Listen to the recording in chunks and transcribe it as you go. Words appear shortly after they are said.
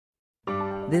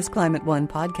This Climate One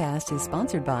podcast is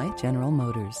sponsored by General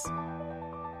Motors.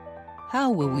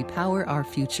 How will we power our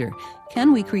future?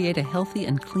 Can we create a healthy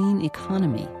and clean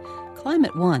economy?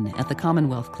 Climate One at the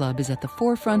Commonwealth Club is at the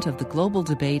forefront of the global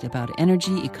debate about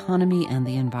energy, economy, and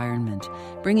the environment.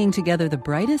 Bringing together the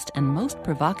brightest and most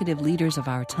provocative leaders of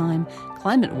our time,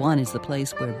 Climate One is the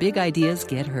place where big ideas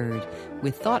get heard.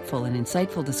 With thoughtful and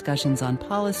insightful discussions on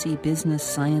policy, business,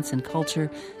 science, and culture,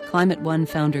 Climate One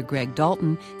founder Greg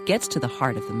Dalton gets to the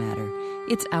heart of the matter.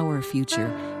 It's our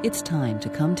future. It's time to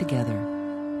come together.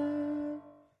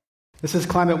 This is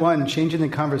Climate One, changing the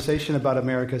conversation about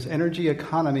America's energy,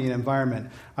 economy, and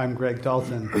environment. I'm Greg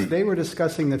Dalton. Today we're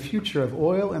discussing the future of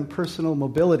oil and personal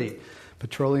mobility.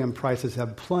 Petroleum prices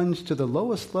have plunged to the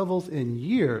lowest levels in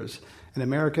years, and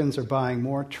Americans are buying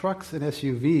more trucks and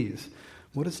SUVs.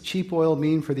 What does cheap oil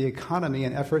mean for the economy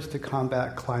and efforts to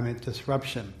combat climate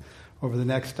disruption? Over the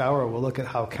next hour, we'll look at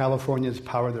how Californians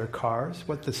power their cars,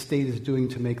 what the state is doing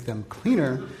to make them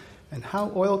cleaner, and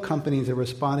how oil companies are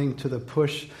responding to the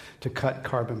push to cut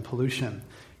carbon pollution.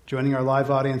 Joining our live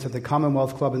audience at the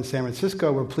Commonwealth Club in San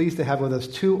Francisco, we're pleased to have with us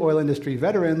two oil industry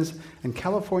veterans and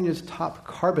California's top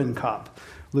carbon cop.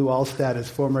 Lou Alstad is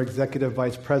former executive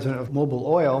vice president of Mobil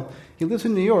Oil. He lives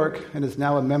in New York and is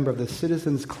now a member of the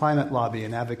Citizens Climate Lobby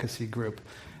and Advocacy Group.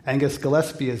 Angus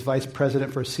Gillespie is vice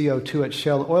president for CO2 at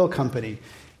Shell Oil Company.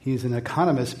 He's an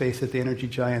economist based at the energy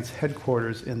giant's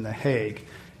headquarters in The Hague.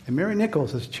 And Mary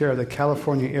Nichols is chair of the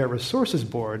California Air Resources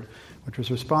Board, which was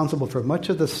responsible for much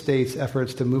of the state's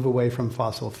efforts to move away from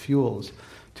fossil fuels.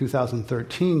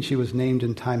 2013, she was named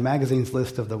in Time magazine's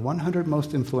list of the 100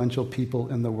 most influential people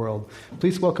in the world.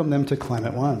 Please welcome them to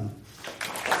Climate One.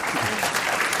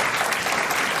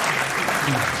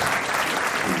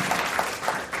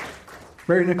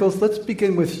 Mary Nichols, let's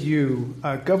begin with you.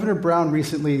 Governor Brown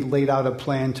recently laid out a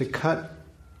plan to cut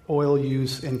oil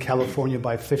use in California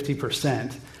by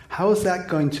 50%. How is that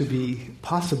going to be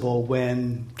possible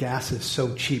when gas is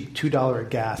so cheap, $2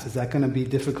 gas? Is that going to be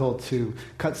difficult to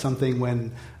cut something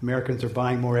when Americans are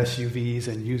buying more SUVs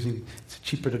and it's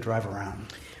cheaper to drive around?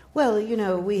 Well,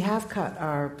 we have cut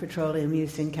our petroleum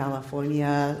use in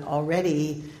California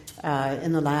already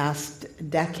in the last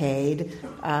decade,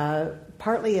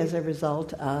 partly as a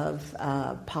result of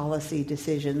policy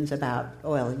decisions about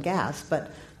oil and gas,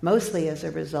 but mostly as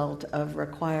a result of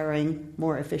requiring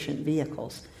more efficient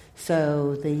vehicles.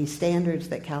 So the standards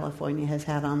that California has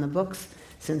had on the books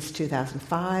since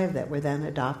 2005 that were then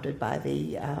adopted by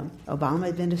the Obama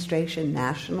administration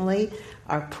nationally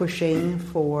are pushing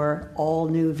for all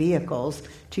new vehicles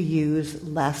to use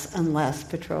less and less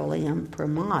petroleum per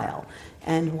mile.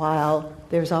 And while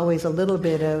there's always a little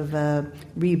bit of a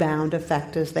rebound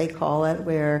effect, as they call it,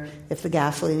 where if the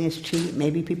gasoline is cheap,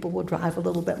 maybe people will drive a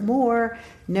little bit more,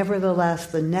 nevertheless,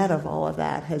 the net of all of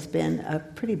that has been a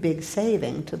pretty big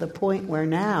saving to the point where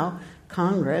now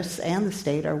Congress and the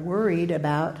state are worried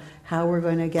about how we're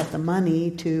going to get the money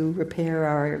to repair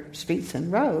our streets and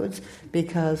roads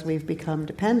because we've become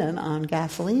dependent on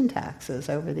gasoline taxes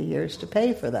over the years to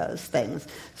pay for those things.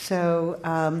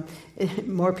 So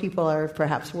more people are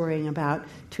perhaps worrying about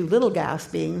too little gas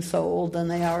being sold than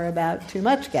they are about too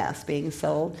much gas being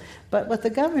sold. But what the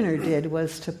governor did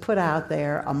was to put out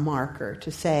there a marker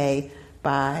to say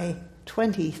by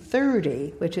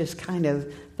 2030, which is kind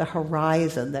of the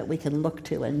horizon that we can look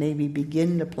to and maybe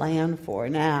begin to plan for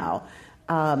now,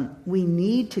 we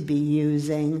need to be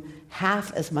using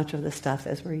half as much of the stuff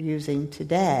as we're using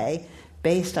today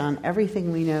based on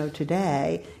everything we know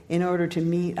today in order to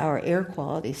meet our air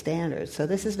quality standards. So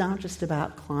this is not just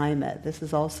about climate. This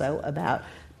is also about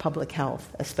public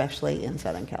health, especially in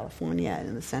Southern California and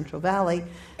in the Central Valley.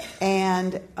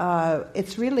 And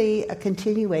it's really a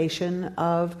continuation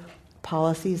of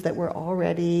policies that we're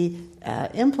already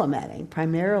implementing.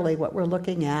 Primarily what we're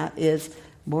looking at is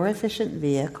more efficient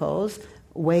vehicles,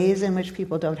 ways in which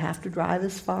people don't have to drive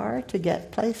as far to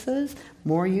get places,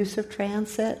 more use of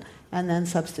transit, and then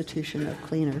substitution of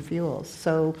cleaner fuels.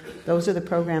 So those are the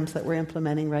programs that we're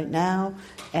implementing right now,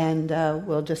 and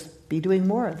we'll just be doing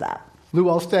more of that. Lou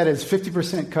Alstad, is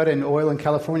 50% cut in oil in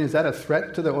California, is that a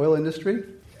threat to the oil industry?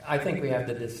 I think we have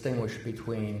to distinguish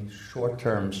between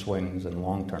short-term swings and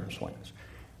long-term swings.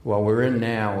 What we're in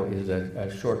now is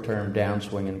a short-term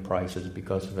downswing in prices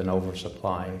because of an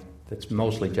oversupply that's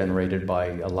mostly generated by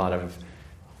a lot of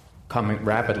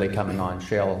rapidly coming on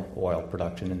shale oil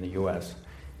production in the U.S.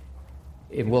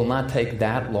 It will not take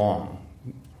that long,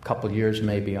 a couple years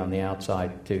maybe on the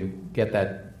outside, to get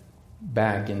that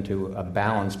back into a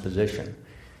balanced position.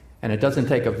 And it doesn't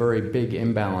take a very big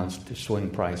imbalance to swing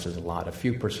prices a lot. A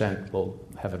few percent will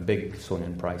have a big swing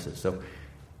in prices. So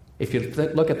if you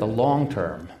look at the long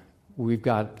term, we've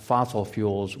got fossil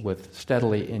fuels with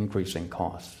steadily increasing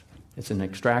costs. It's an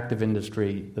extractive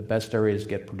industry. The best areas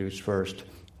get produced first.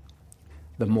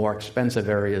 The more expensive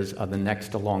areas are the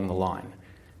next along the line.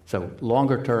 So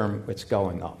longer term, it's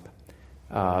going up.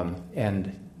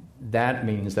 And that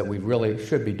means that we really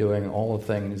should be doing all the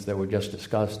things that were just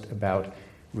discussed about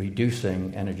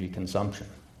reducing energy consumption.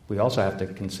 We also have to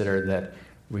consider that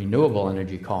renewable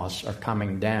energy costs are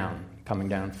coming down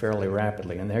fairly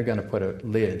rapidly, and they're going to put a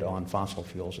lid on fossil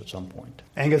fuels at some point.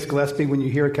 Angus Gillespie, when you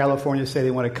hear California say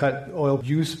they want to cut oil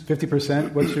use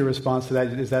 50%, what's your response to that?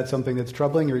 Is that something that's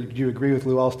troubling, or do you agree with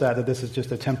Lou Alstadt that this is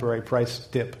just a temporary price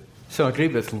dip? So I agree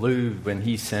with Lou when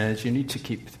he says you need to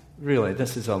keep, really,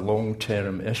 this is a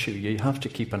long-term issue. You have to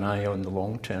keep an eye on the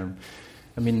long term.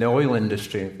 I mean, the oil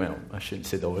industry, well, I shouldn't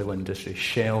say the oil industry,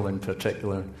 Shell in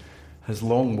particular, has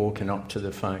long woken up to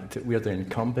the fact that we're the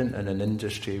incumbent in an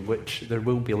industry which there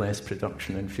will be less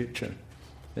production in future.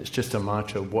 It's just a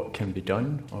matter of what can be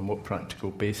done on what practical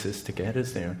basis to get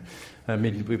us there. I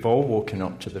mean, we've all woken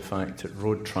up to the fact that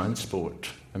road transport,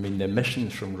 I mean, the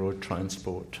emissions from road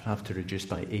transport have to reduce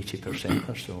by 80%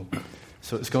 or so.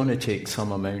 So it's going to take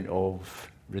some amount of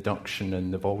reduction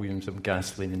in the volumes of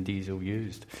gasoline and diesel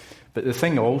used. But the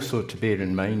thing also to bear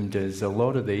in mind is a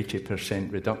lot of the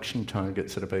 80% reduction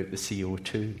targets are about the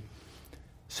CO2.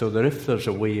 So that if there's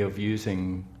a way of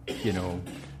using,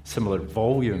 similar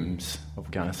volumes of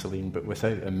gasoline but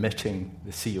without emitting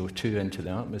the CO2 into the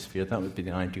atmosphere, that would be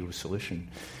the ideal solution.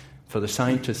 For the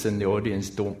scientists in the audience,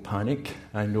 don't panic.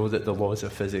 I know that the laws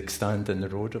of physics stand in the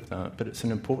road of that, but it's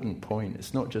an important point.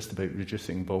 It's not just about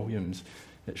reducing volumes,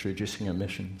 it's reducing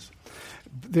emissions.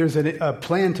 There's a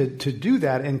plan to do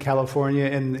that in California,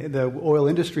 and the oil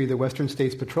industry, the Western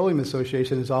States Petroleum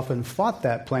Association, has often fought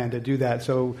that plan to do that.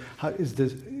 So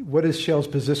what is Shell's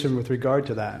position with regard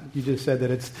to that? You just said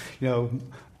that it's,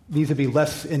 needs to be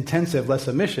less intensive, less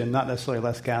emission, not necessarily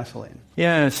less gasoline.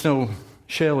 Yeah, so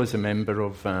Shell is a member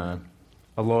of a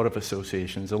lot of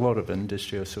associations, a lot of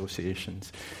industry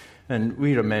associations. And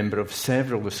we're a member of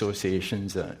several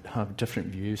associations that have different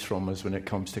views from us when it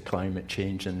comes to climate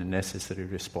change and the necessary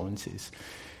responses.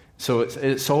 So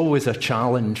it's always a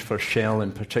challenge for Shell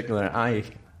in particular.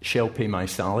 Shell pay my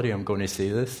salary, I'm going to say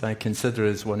this. I consider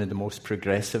us one of the most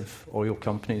progressive oil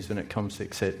companies when it comes to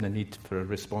accepting the need for a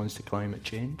response to climate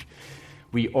change.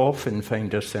 We often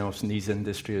find ourselves in these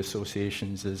industry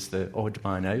associations as the odd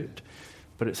man out,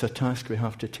 but it's a task we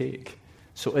have to take.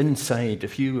 So inside,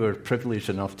 if you were privileged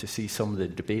enough to see some of the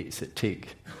debates that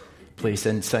take place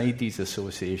inside these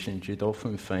associations, you'd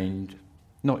often find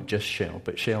not just Shell,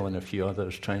 but Shell and a few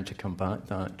others trying to combat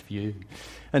that view.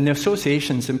 And the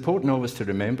associations, important always to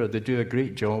remember, they do a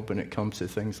great job when it comes to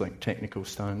things like technical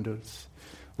standards,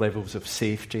 levels of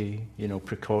safety,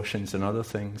 precautions and other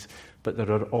things. But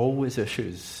there are always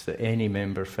issues that any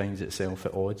member finds itself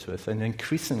at odds with. And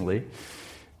increasingly,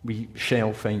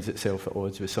 Shell finds itself at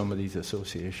odds with some of these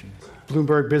associations.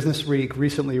 Bloomberg Business Week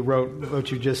recently wrote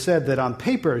what you just said, that on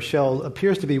paper, Shell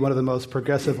appears to be one of the most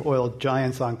progressive oil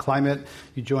giants on climate.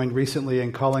 You joined recently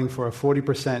in calling for a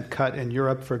 40% cut in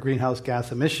Europe for greenhouse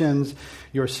gas emissions.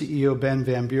 Your CEO, Ben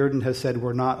Van Beurden, has said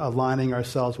we're not aligning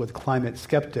ourselves with climate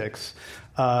skeptics.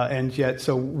 And yet,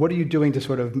 so what are you doing to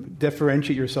sort of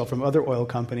differentiate yourself from other oil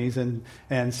companies and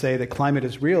say that climate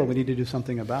is real, we need to do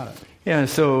something about it? Yeah,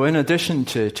 so in addition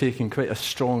to taking quite a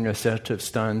strong assertive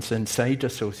stance inside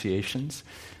associations,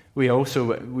 we're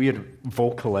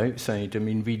vocal outside. I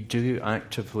mean, we do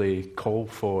actively call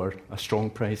for a strong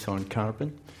price on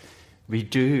carbon. We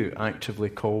do actively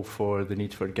call for the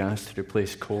need for gas to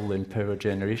replace coal in power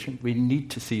generation. We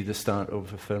need to see the start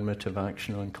of affirmative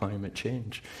action on climate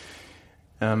change.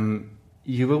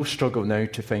 You will struggle now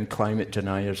to find climate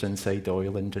deniers inside the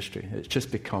oil industry. It's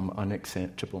just become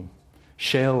unacceptable.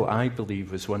 Shell, I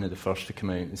believe, was one of the first to come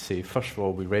out and say, first of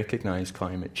all, we recognise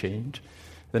climate change.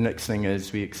 The next thing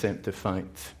is we accept the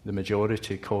fact the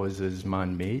majority cause is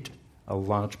man-made, a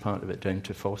large part of it down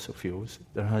to fossil fuels.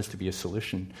 There has to be a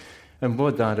solution. And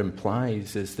what that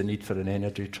implies is the need for an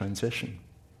energy transition.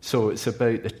 So it's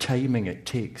about the timing it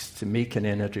takes to make an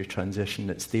energy transition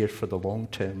that's there for the long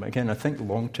term. Again, I think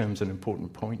long term is an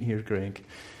important point here, Greg.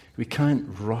 We can't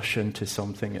rush into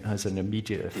something that has an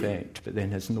immediate effect, but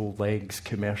then has no legs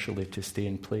commercially to stay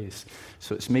in place.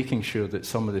 So it's making sure that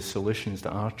some of the solutions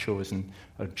that are chosen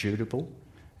are durable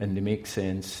and they make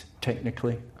sense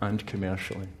technically and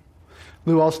commercially.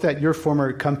 Lou Alstadt, your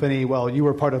former company, you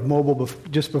were part of Mobil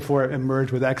just before it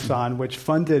merged with Exxon, which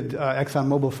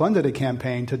ExxonMobil funded a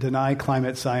campaign to deny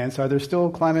climate science. Are there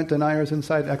still climate deniers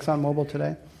inside ExxonMobil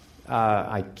today?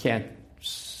 I can't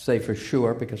say for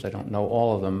sure because I don't know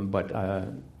all of them, but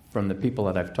from the people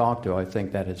that I've talked to, I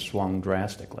think that has swung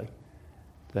drastically.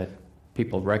 That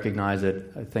people recognize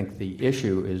it. I think the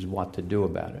issue is what to do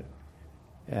about it.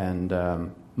 And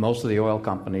most of the oil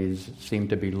companies seem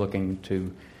to be looking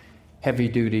to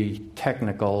heavy-duty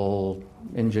technical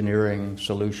engineering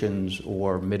solutions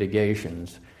or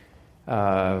mitigations,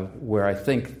 where I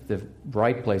think the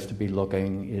right place to be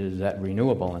looking is at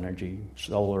renewable energy,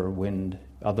 solar, wind,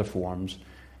 other forms,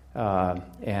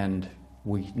 and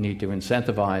we need to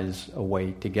incentivize a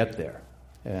way to get there.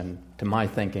 And to my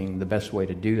thinking, the best way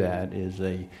to do that is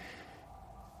a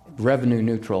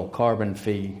revenue-neutral carbon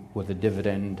fee with a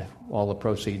dividend, all the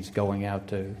proceeds going out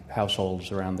to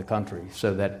households around the country,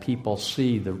 so that people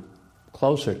see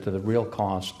closer to the real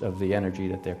cost of the energy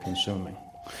that they're consuming.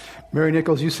 Mary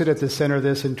Nichols, you sit at the center of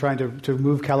this and trying to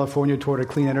move California toward a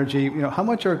clean energy. How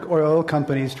much are oil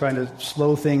companies trying to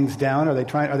slow things down? Are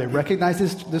they recognize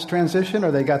this transition,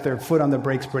 or they got their foot on the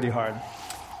brakes pretty hard?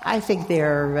 I think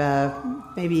they're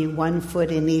maybe 1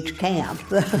 foot in each camp.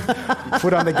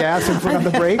 Foot on the gas and foot on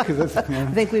the brake? I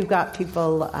think we've got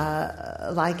people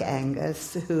like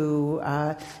Angus who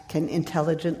can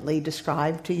intelligently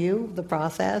describe to you the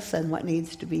process and what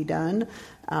needs to be done.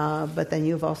 But then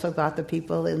you've also got the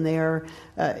people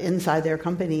inside their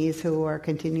companies who are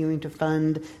continuing to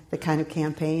fund the kind of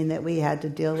campaign that we had to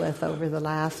deal with over the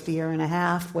last year and a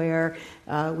half, where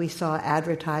we saw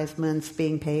advertisements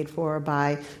being paid for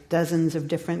by dozens of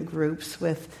different groups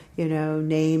with,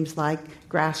 names like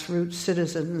Grassroots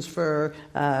Citizens for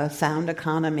Sound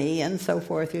Economy and so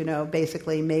forth,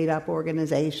 basically made-up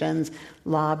organizations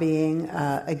lobbying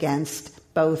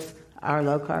against both our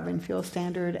low-carbon fuel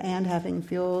standard and having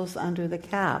fuels under the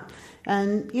cap.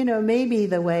 And, maybe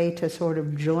the way to sort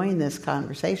of join this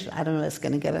conversation, I don't know if it's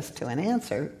going to get us to an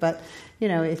answer, but,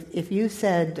 if you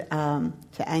said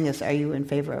to Angus, are you in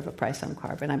favor of a price on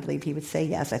carbon? I believe he would say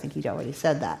yes. I think he'd already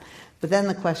said that. But then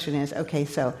the question is, okay,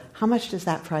 so how much does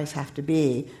that price have to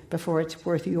be before it's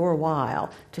worth your while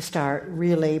to start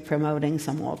really promoting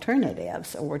some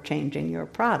alternatives or changing your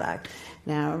product?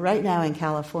 Now, right now in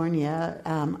California,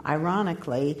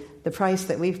 ironically, the price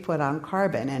that we've put on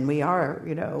carbon, and we are,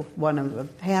 one of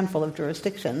a handful of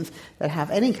jurisdictions that have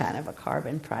any kind of a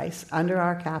carbon price, under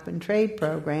our cap and trade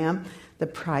program, the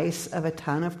price of a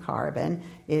ton of carbon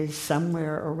is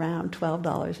somewhere around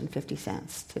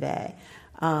 $12.50 today.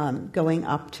 Going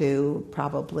up to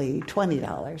probably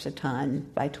 $20 a ton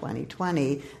by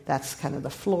 2020. That's kind of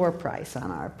the floor price on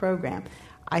our program.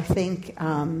 I think,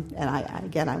 and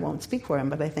I won't speak for him,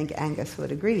 but I think Angus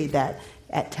would agree that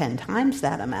at 10 times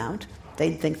that amount,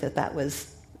 they'd think that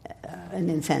was an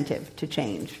incentive to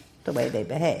change the way they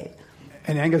behave.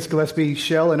 And Angus Gillespie,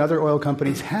 Shell and other oil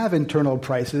companies have internal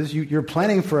prices. You're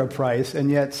planning for a price,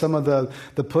 and yet some of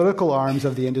the political arms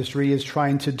of the industry is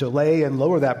trying to delay and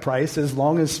lower that price as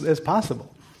long as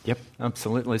possible. Yep,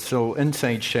 absolutely. So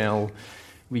inside Shell,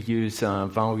 we use a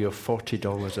value of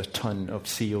 $40 a ton of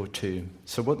CO2.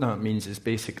 So what that means is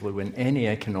basically when any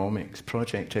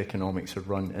project economics are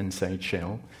run inside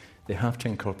Shell, they have to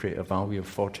incorporate a value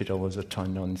of $40 a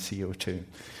ton on CO2.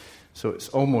 So it's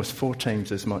almost 4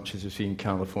 times as much as we see in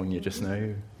California just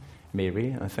now,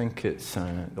 Mary. I think it's,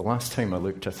 the last time I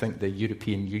looked, I think the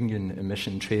European Union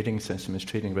emission trading system is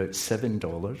trading about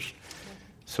 $7.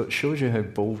 So it shows you how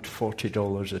bold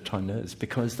 $40 a ton is,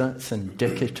 because that's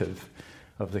indicative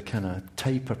of the kind of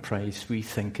type of price we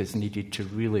think is needed to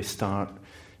really start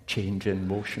change in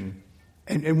motion.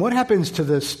 And what happens to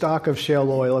the stock of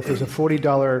shale oil if there's a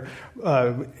 $40,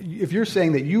 if you're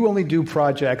saying that you only do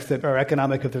projects that are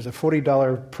economic if there's a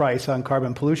 $40 price on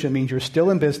carbon pollution, it means you're still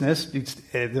in business,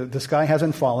 the sky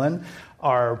hasn't fallen,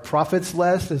 are profits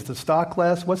less, is the stock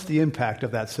less? What's the impact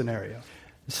of that scenario?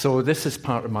 So this is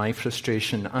part of my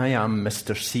frustration. I am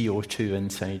Mr. CO2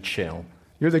 inside Shell.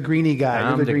 You're the greenie guy.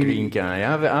 I'm the green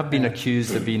guy. I've been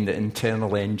accused of being the internal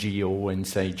NGO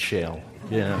inside Shell.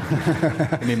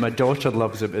 Yeah. I mean, my daughter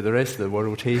loves it, but the rest of the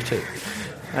world hate it.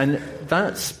 And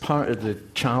that's part of the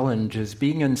challenge, is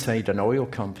being inside an oil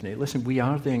company. Listen, we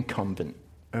are the incumbent.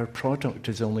 Our product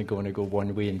is only going to go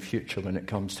one way in future when it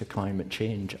comes to climate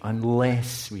change,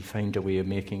 unless we find a way of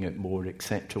making it more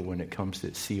acceptable when it comes to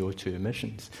CO2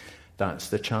 emissions. That's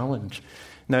the challenge.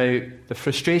 Now, the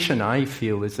frustration I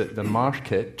feel is that the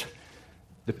market,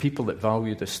 the people that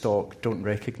value the stock, don't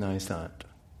recognise that.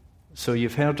 So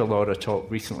you've heard a lot of talk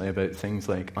recently about things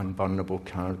like unburnable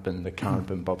carbon, the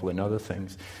carbon bubble and other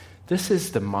things. This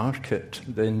is the market,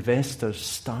 the investors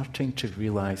starting to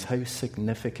realise how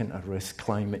significant a risk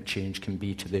climate change can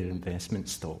be to their investment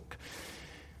stock.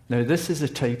 Now, this is the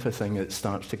type of thing that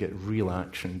starts to get real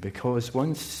action, because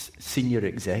once senior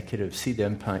executives see the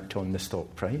impact on the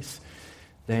stock price,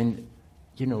 then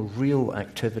real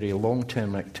activity,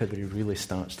 long-term activity really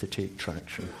starts to take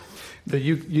traction. The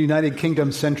United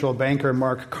Kingdom central banker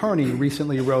Mark Carney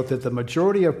recently wrote that the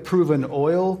majority of proven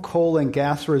oil, coal, and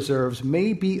gas reserves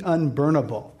may be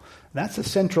unburnable. That's a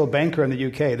central banker in the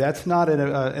UK. That's not an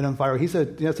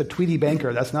environment. That's a Tweedy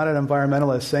banker. That's not an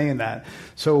environmentalist saying that.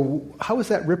 So how is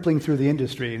that rippling through the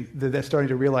industry? They're starting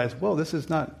to realize, well, this is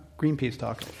not Greenpeace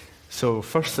talk. So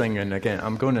first thing, and again,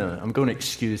 I'm going to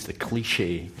excuse the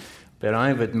cliche, but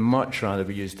I would much rather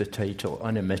use the title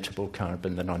unimitable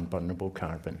carbon than unburnable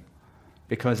carbon.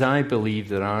 Because I believe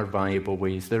there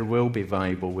will be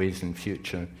viable ways in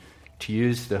future to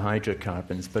use the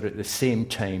hydrocarbons, but at the same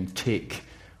time take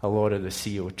a lot of the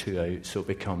CO2 out so it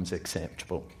becomes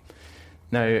acceptable.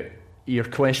 Now, your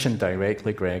question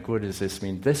directly, Greg, what does this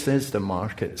mean? This is the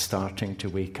market starting to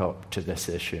wake up to this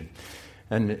issue.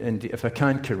 And if I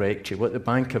can correct you, what the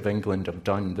Bank of England have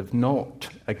done, they've not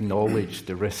acknowledged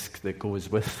the risk that goes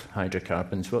with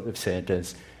hydrocarbons. What they've said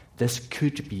is, this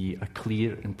could be a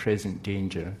clear and present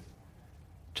danger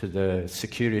to the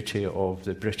security of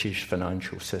the British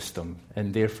financial system,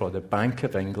 and therefore the Bank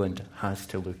of England has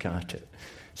to look at it.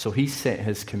 So he set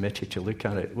his committee to look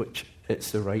at it, which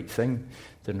it's the right thing.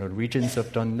 The Norwegians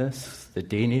have done this, the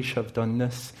Danish have done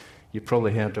this. You've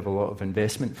probably heard of a lot of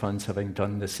investment funds having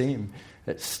done the same.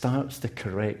 It starts the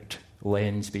correct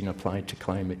lens being applied to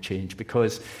climate change,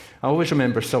 because I always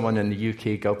remember someone in the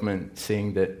UK government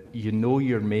saying that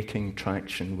you're making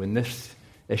traction when this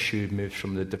issue moves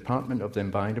from the Department of the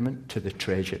Environment to the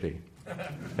Treasury.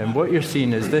 And what you're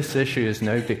seeing is this issue is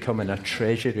now becoming a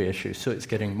Treasury issue, so it's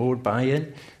getting more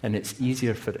buy-in and it's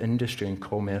easier for industry and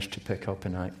commerce to pick up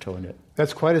and act on it.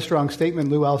 That's quite a strong statement,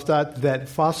 Lou Alstott, that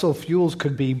fossil fuels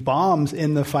could be bombs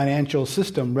in the financial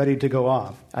system ready to go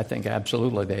off. I think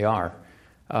absolutely they are.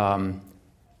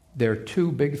 There are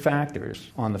two big factors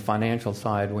on the financial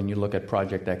side when you look at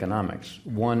project economics.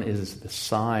 One is the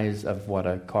size of what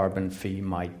a carbon fee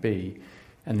might be,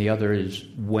 and the other is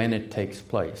when it takes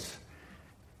place.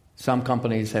 Some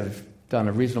companies have done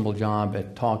a reasonable job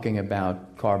at talking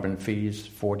about carbon fees.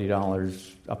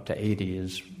 $40 up to $80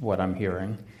 is what I'm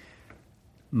hearing.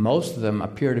 Most of them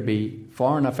appear to be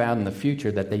far enough out in the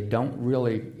future that they don't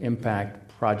really impact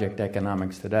project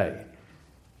economics today.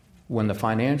 When the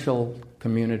financial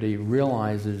community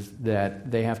realizes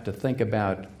that they have to think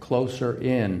about closer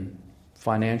in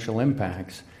financial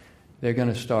impacts, they're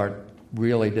going to start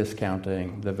really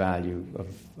discounting the value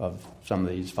of some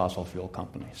of these fossil fuel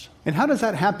companies. And how does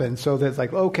that happen? So that's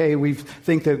like, okay, we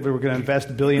think that we're going to invest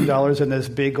 $1 billion in this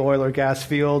big oil or gas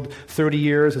field, 30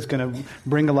 years, it's going to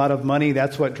bring a lot of money,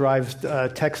 that's what drives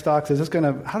tech stocks.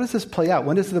 How does this play out?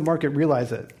 When does the market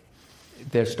realize it?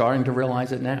 They're starting to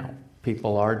realize it now.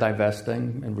 People are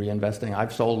divesting and reinvesting.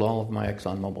 I've sold all of my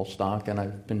ExxonMobil stock, and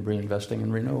I've been reinvesting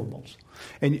in renewables.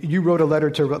 And you wrote a letter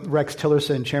to Rex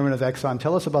Tillerson, chairman of Exxon.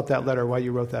 Tell us about that letter, why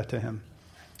you wrote that to him.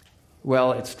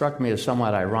 Well, it struck me as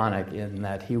somewhat ironic in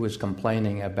that he was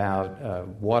complaining about a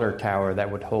water tower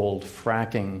that would hold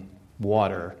fracking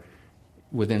water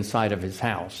within sight of his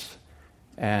house.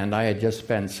 And I had just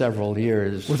spent several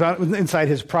years... Was that inside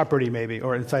his property, maybe,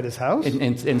 or inside his house?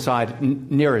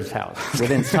 Near his house.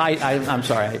 Within sight... I'm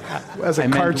sorry. As a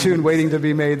cartoon waiting to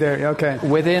be made there. Okay.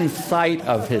 Within sight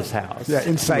of his house. Yeah,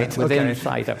 in sight. Within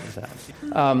sight of his house.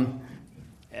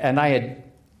 And I had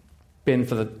been,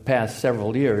 for the past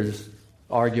several years,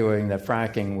 arguing that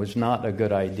fracking was not a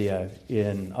good idea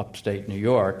in upstate New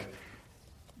York,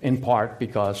 in part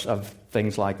because of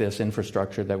things like this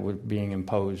infrastructure that were being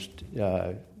imposed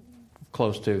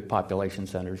close to population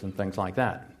centers and things like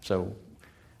that. So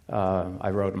I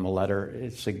wrote him a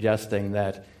letter suggesting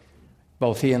that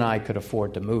both he and I could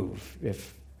afford to move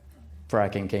if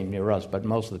fracking came near us, but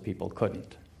most of the people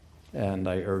couldn't. And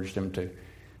I urged him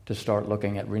to start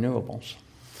looking at renewables.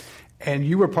 And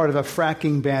you were part of a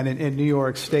fracking ban in New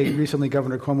York State. Recently,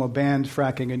 Governor Cuomo banned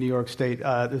fracking in New York State.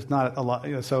 There's not a lot.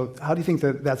 So how do you think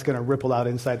that that's going to ripple out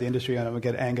inside the industry? And I'm going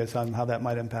to get Angus on how that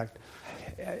might impact.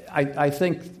 I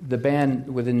think the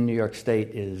ban within New York State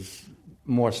is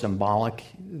more symbolic.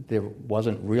 There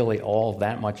wasn't really all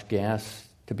that much gas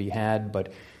to be had,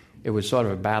 but it was sort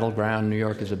of a battleground. New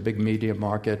York is a big media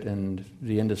market, and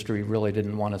the industry really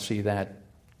didn't want to see that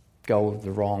go the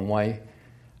wrong way.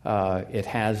 It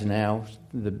has now.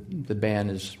 The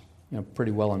ban is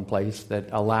pretty well in place, that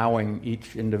allowing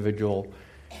each individual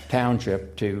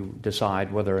township to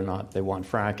decide whether or not they want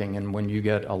fracking. And when you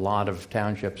get a lot of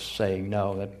townships saying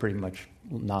no, that pretty much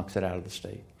knocks it out of the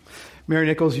state. Mary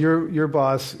Nichols, your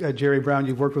boss, Jerry Brown,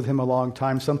 you've worked with him a long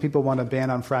time. Some people want a ban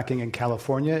on fracking in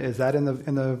California. Is that in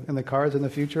the cards in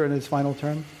the future in his final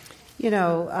term?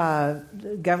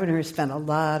 The governor has spent a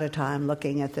lot of time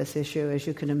looking at this issue, as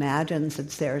you can imagine,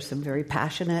 since there are some very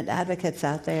passionate advocates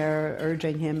out there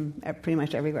urging him pretty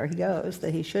much everywhere he goes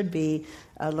that he should be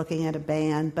looking at a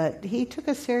ban. But he took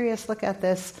a serious look at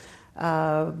this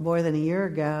more than a year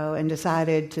ago and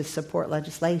decided to support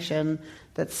legislation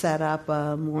that set up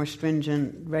a more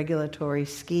stringent regulatory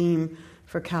scheme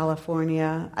for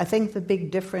California. I think the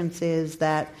big difference is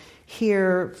that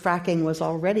here, fracking was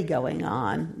already going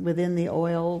on within the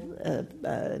oil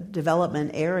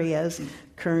development areas,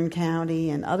 Kern County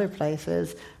and other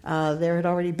places. There had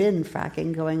already been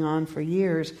fracking going on for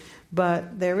years,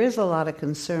 but there is a lot of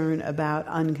concern about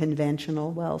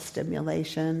unconventional well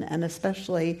stimulation, and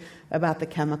especially about the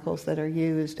chemicals that are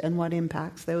used and what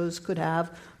impacts those could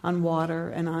have on water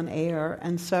and on air.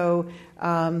 And so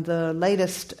the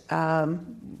latest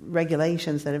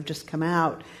regulations that have just come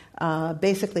out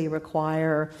basically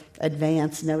require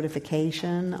advance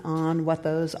notification on what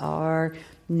those are,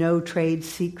 no trade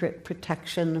secret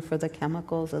protection for the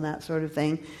chemicals and that sort of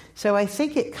thing. So I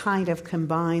think it kind of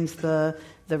combines the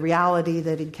reality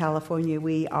that in California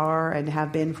we are and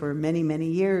have been for many, many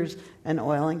years an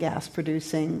oil and gas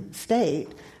producing state,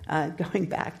 going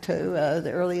back to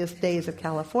the earliest days of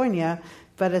California,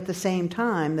 but at the same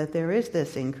time that there is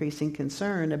this increasing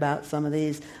concern about some of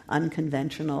these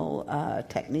unconventional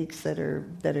techniques that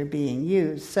are being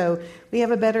used. So we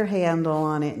have a better handle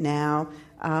on it now,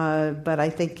 but I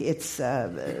think it's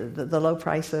the low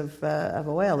price of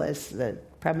oil, is the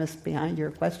premise behind your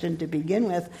question to begin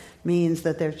with, means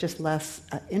that there's just less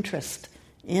interest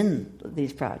in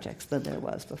these projects than there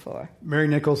was before. Mary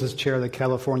Nichols is chair of the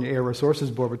California Air Resources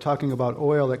Board. We're talking about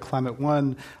oil at Climate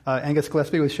One. Angus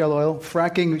Gillespie with Shell Oil.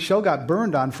 Fracking, Shell got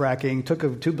burned on fracking, took a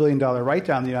 $2 billion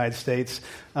write-down in the United States.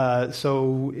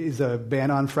 So is a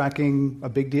ban on fracking a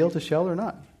big deal to Shell or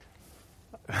not?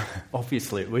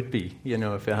 Obviously it would be,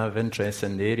 if you have interest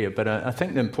in the area. But I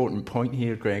think the important point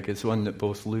here, Greg, is one that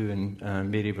both Lou and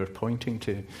Mary were pointing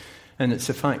to. And it's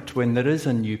the fact when there is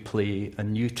a new play, a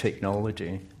new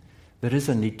technology, there is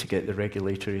a need to get the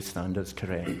regulatory standards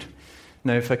correct.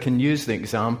 Now, if I can use the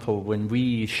example, when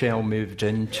Shell moved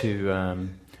into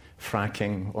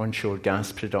fracking onshore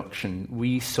gas production,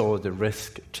 we saw the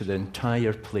risk to the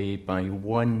entire play by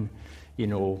one,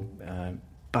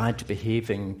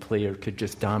 bad-behaving player could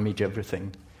just damage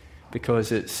everything.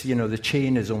 Because it's, the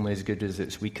chain is only as good as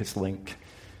its weakest link.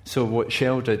 So what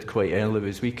Shell did quite early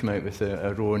was we came out with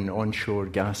our own onshore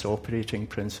gas operating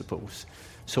principles.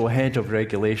 So ahead of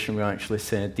regulation, we actually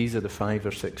said these are the 5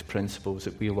 or 6 principles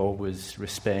that we'll always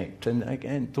respect. And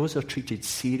again, those are treated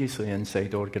seriously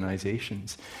inside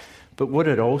organisations. But what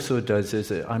it also does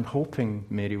is, I'm hoping,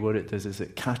 Mary, what it does is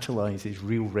it catalyses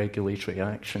real regulatory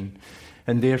action.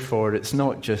 And therefore, it's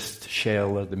not just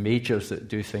Shell or the majors that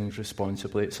do things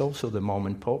responsibly, it's also the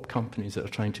mom-and-pop companies that are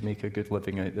trying to make a good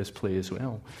living out this play as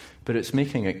well. But it's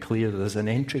making it clear there's an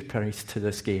entry price to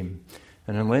this game.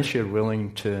 And unless you're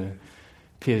willing to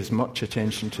pay as much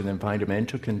attention to the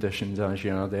environmental conditions as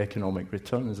you are the economic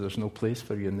returns, there's no place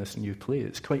for you in this new play.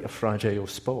 It's quite a fragile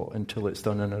spot until it's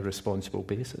done on a responsible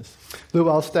basis. Lou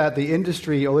Alstad,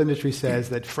 the oil industry says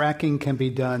that fracking can be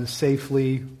done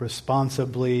safely,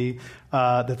 responsibly,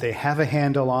 that they have a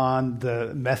handle on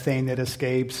the methane that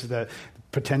escapes, the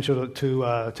potential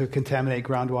to contaminate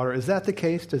groundwater. Is that the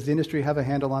case? Does the industry have a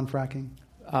handle on fracking?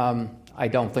 I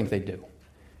don't think they do.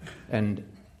 And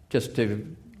just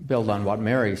to build on what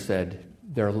Mary said,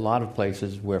 there are a lot of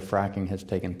places where fracking has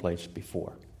taken place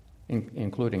before,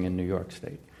 including in New York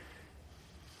State.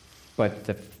 But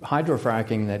the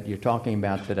hydrofracking that you're talking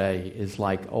about today is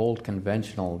like old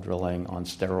conventional drilling on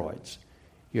steroids.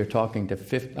 You're talking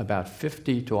to about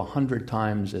 50 to 100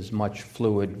 times as much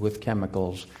fluid with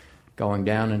chemicals going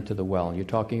down into the well. You're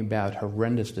talking about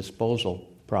horrendous disposal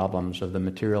problems of the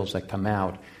materials that come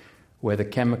out, where the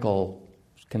chemical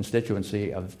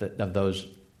constituency of those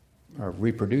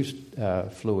reproduced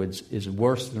fluids is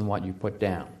worse than what you put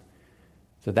down.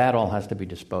 So that all has to be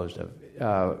disposed of.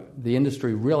 The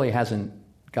industry really hasn't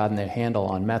gotten their handle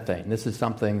on methane. This is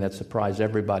something that surprised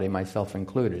everybody, myself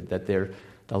included, that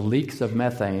the leaks of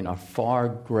methane are far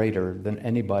greater than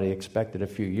anybody expected a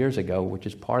few years ago, which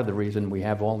is part of the reason we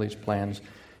have all these plans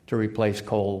to replace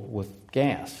coal with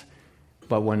gas.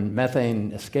 But when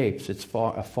methane escapes, it's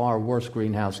a far worse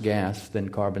greenhouse gas than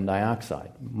carbon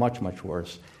dioxide, much, much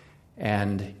worse.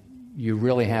 And you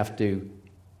really have to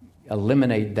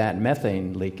eliminate that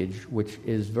methane leakage, which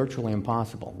is virtually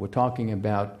impossible. We're talking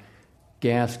about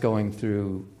gas going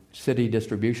through city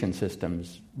distribution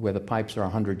systems where the pipes are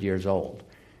 100 years old.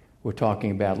 We're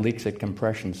talking about leaks at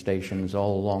compression stations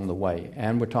all along the way.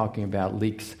 And we're talking about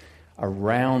leaks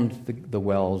around the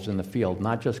wells in the field,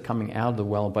 not just coming out of the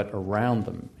well, but around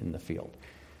them in the field.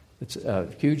 It's a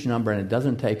huge number, and it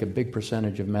doesn't take a big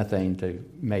percentage of methane to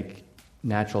make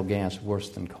natural gas worse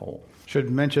than coal. Should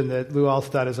mention that Lou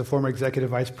Alstad is a former executive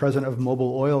vice president of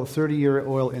Mobil Oil, 30-year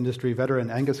oil industry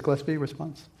veteran. Angus Gillespie,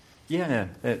 response? Yeah,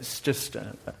 it's just,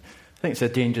 I think it's a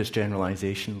dangerous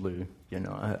generalization, Lou.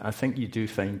 I think you do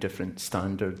find different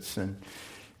standards, and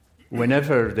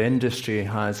whenever the industry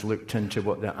has looked into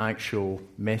what the actual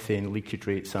methane leakage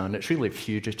rates are, and it's really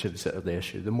fugitives that are the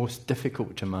issue, the most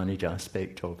difficult to manage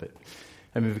aspect of it.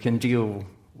 I mean,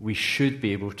 we should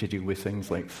be able to deal with things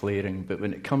like flaring, but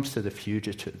when it comes to the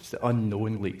fugitives, the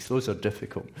unknown leaks, those are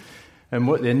difficult. And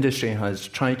what the industry has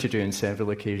tried to do on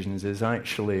several occasions is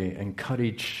actually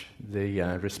encourage the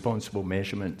responsible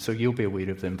measurement. So you'll be aware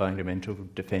of the Environmental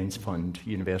Defence Fund,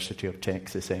 University of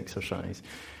Texas exercise.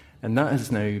 And that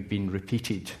has now been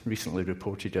repeated, recently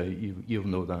reported out, you'll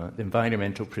know that, the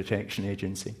Environmental Protection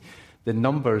Agency. The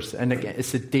numbers, and again,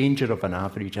 it's the danger of an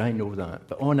average, I know that,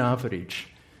 but on average,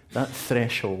 that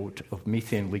threshold of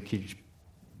methane leakage,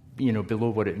 below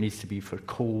what it needs to be for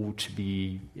coal to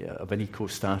be of an eco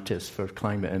status for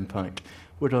climate impact,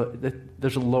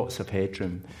 there's lots of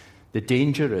headroom. The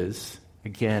danger is,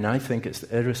 again, I think it's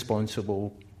the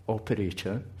irresponsible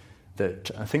operator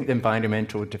that I think the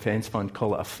Environmental Defence Fund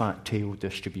call it a fat tail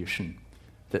distribution.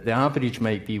 That the average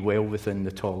might be well within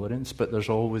the tolerance, but there's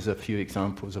always a few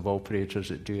examples of operators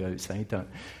that do outside that.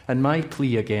 And my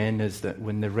plea again is that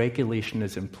when the regulation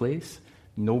is in place,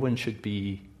 no one should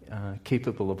be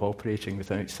capable of operating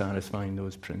without satisfying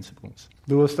those principles.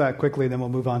 We'll start quickly, then we'll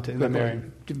move on to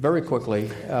Marion. Very quickly,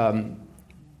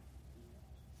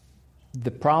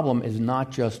 the problem is not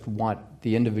just what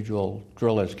the individual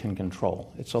drillers can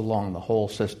control. It's along the whole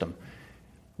system.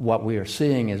 What we are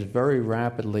seeing is very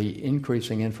rapidly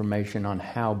increasing information on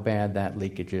how bad that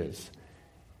leakage is.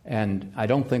 And I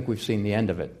don't think we've seen the end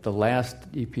of it. The last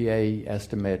EPA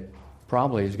estimate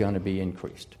probably is going to be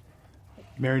increased.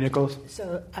 Mary Nichols?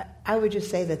 So I would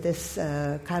just say that this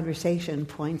conversation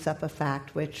points up a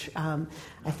fact which I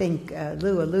think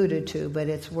Lou alluded to, but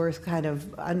it's worth kind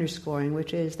of underscoring,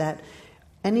 which is that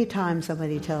anytime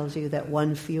somebody tells you that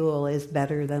one fuel is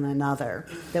better than another,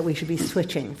 that we should be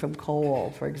switching from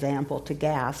coal, for example, to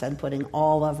gas and putting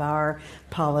all of our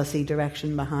policy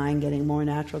direction behind getting more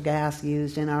natural gas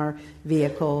used in our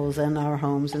vehicles and our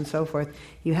homes and so forth,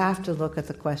 you have to look at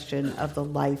the question of the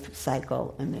life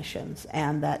cycle emissions,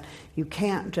 and that you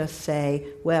can't just say,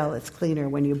 well, it's cleaner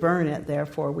when you burn it,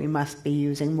 therefore we must be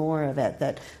using more of it.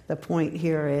 That the point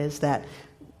here is that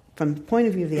from the point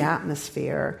of view of the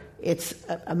atmosphere, it's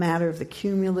a matter of the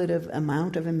cumulative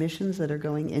amount of emissions that are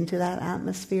going into that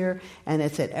atmosphere, and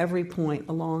it's at every point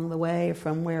along the way,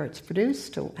 from where it's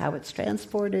produced to how it's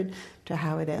transported to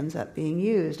how it ends up being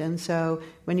used. And so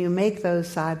when you make those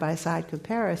side-by-side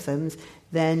comparisons,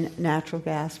 then natural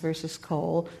gas versus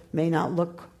coal may not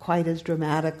look quite as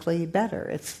dramatically better.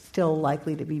 It's still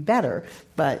likely to be better,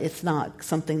 but it's not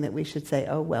something that we should say,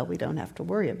 oh, well, we don't have to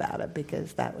worry about it,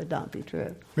 because that would not be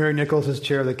true. Mary Nichols is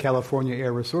chair of the California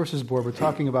Air Resources Board. We're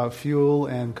talking about fuel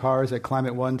and cars at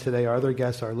Climate One today. Our other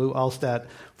guests are Lou Alstad,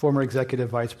 former executive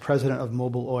vice president of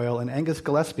Mobil Oil, and Angus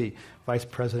Gillespie, vice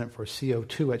president for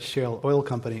CO2 at Shell Oil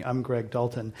Company. I'm Greg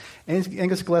Dalton.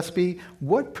 Angus Gillespie,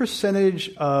 what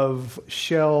percentage of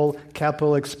Shell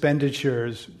capital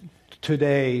expenditures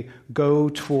today go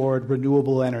toward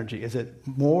renewable energy? Is it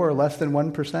more or less than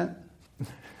 1%?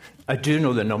 I do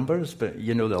know the numbers, but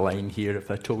you know the line here.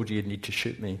 If I told you, you'd need to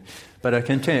shoot me. But I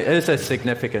can tell you, it is a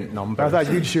significant number. I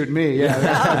thought you'd shoot me, yeah.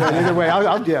 Either way,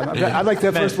 I'd like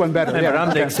the first one better.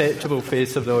 I'm the acceptable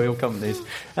face of the oil companies.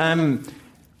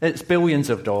 It's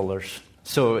billions of dollars.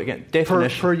 So again,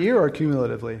 definition. Per year or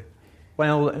cumulatively?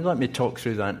 Well, let me talk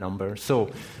through that number.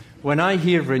 So when I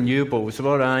hear renewables,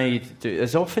 what I do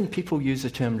is often people use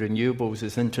the term renewables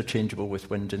as interchangeable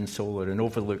with wind and solar and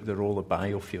overlook the role of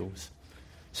biofuels.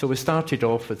 So we started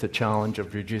off with the challenge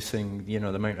of reducing, the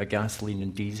amount of gasoline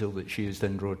and diesel that's used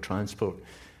in road transport.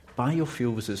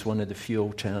 Biofuels is one of the few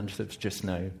alternatives just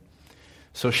now.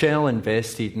 So Shell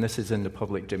invested, and this is in the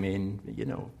public domain,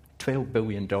 $12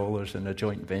 billion in a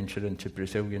joint venture into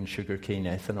Brazilian sugarcane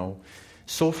ethanol.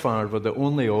 So far, we're the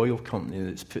only oil company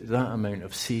that's put that amount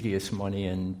of serious money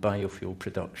in biofuel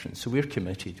production. So we're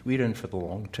committed. We're in for the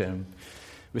long term.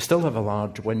 We still have a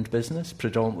large wind business,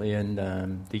 predominantly in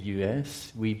the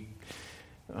US.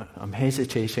 I'm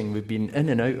hesitating. We've been in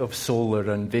and out of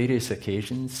solar on various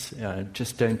occasions,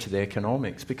 just down to the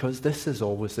economics, because this is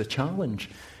always the challenge.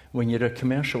 When you're a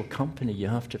commercial company, you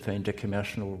have to find a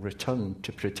commercial return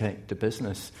to protect the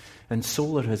business. And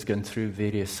solar has gone through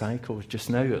various cycles. Just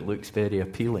now it looks very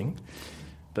appealing,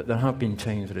 but there have been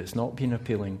times where it's not been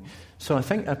appealing. So I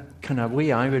think a kind of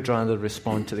way I would rather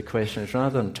respond to the question is,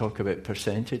 rather than talk about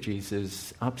percentages,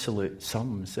 is absolute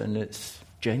sums, and it's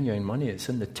genuine money. It's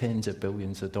in the tens of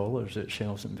billions of dollars that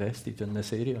Shell's invested in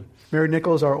this area. Mary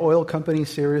Nichols, are oil companies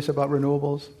serious about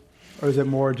renewables? Or is it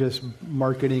more just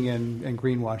marketing and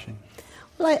greenwashing?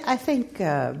 Well, I think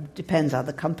depends on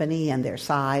the company and their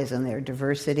size and their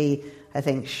diversity. I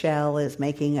think Shell is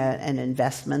making an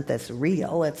investment that's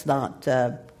real. It's not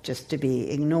just to be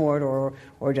ignored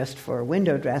or just for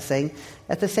window dressing.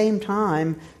 At the same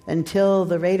time, until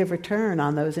the rate of return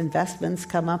on those investments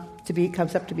comes up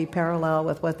to be parallel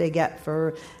with what they get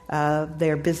for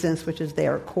their business, which is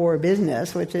their core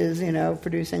business, which is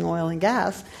producing oil and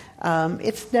gas,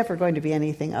 it's never going to be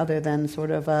anything other than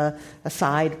sort of a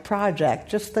side project.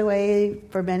 Just the way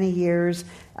for many years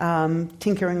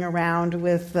tinkering around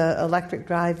with electric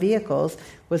drive vehicles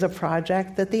was a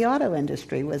project that the auto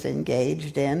industry was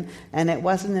engaged in, and it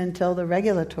wasn't until the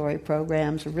regulatory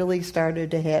programs really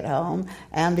started to hit home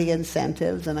and the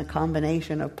incentives and a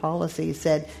combination of policies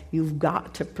said you've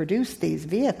got to produce these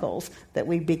vehicles that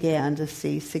we began to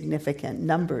see significant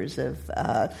numbers of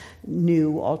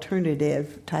new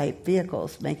alternative type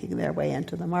vehicles making their way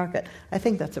into the market. I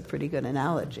think that's a pretty good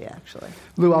analogy, actually.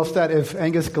 Lou Alstad, if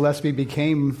Angus Gillespie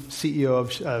became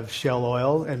CEO of Shell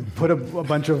Oil and put a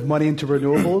bunch of money into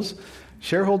renewables,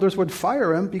 shareholders would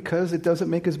fire him because it doesn't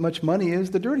make as much money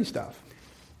as the dirty stuff.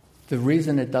 The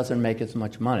reason it doesn't make as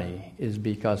much money is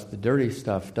because the dirty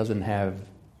stuff doesn't have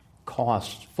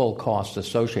full costs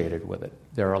associated with it.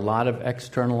 There are a lot of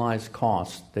externalized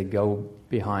costs that go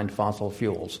behind fossil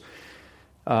fuels.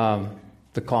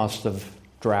 The cost of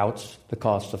droughts, the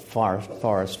cost of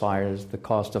forest fires, the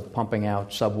cost of pumping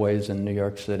out subways in New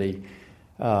York City,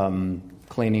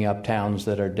 cleaning up towns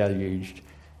that are deluged,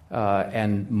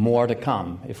 and more to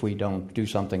come if we don't do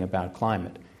something about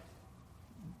climate.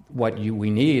 What we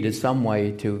need is some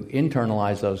way to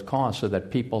internalize those costs so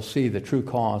that people see the true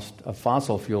cost of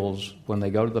fossil fuels when they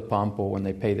go to the pump or when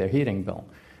they pay their heating bill.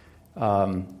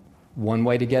 One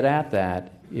way to get at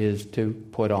that is to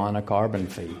put on a carbon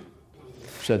fee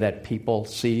so that people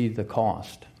see the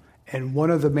cost. And one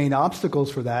of the main obstacles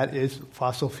for that is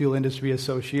fossil fuel industry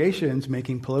associations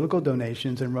making political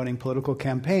donations and running political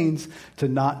campaigns to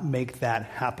not make that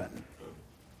happen.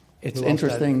 It's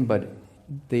interesting, but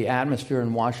the atmosphere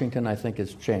in Washington, I think,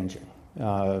 is changing.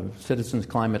 Citizens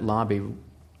Climate Lobby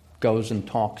goes and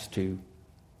talks to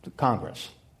Congress.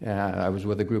 I was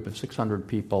with a group of 600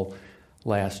 people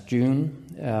last June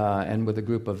and with a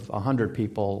group of 100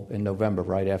 people in November,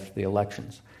 right after the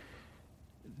elections.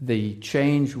 The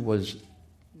change was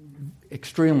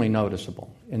extremely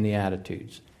noticeable in the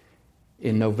attitudes.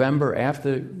 In November,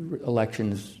 after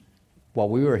elections,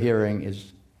 what we were hearing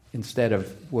is, instead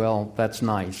of, well, that's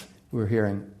nice, we're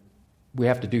hearing we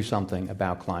have to do something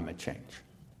about climate change.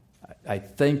 I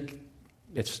think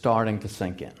it's starting to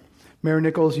sink in. Mayor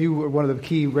Nichols, you were one of the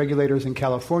key regulators in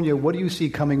California. What do you see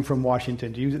coming from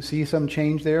Washington? Do you see some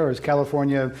change there, or is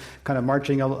California kind of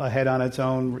marching ahead on its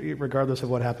own, regardless of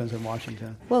what happens in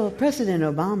Washington? Well, President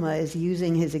Obama is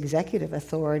using his executive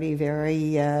authority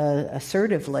very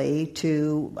assertively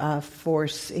to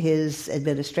force his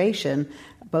administration,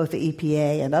 both the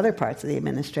EPA and other parts of the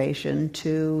administration,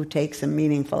 to take some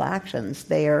meaningful actions.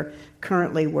 They are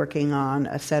currently working on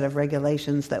a set of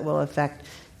regulations that will affect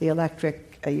the electric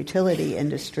utility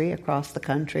industry across the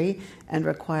country and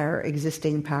require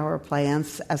existing power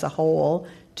plants as a whole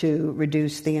to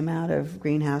reduce the amount of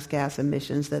greenhouse gas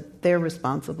emissions that they're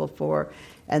responsible for.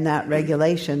 And that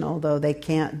regulation, although they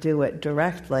can't do it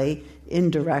directly,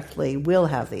 indirectly will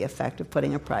have the effect of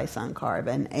putting a price on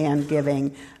carbon and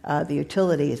giving the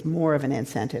utilities more of an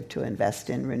incentive to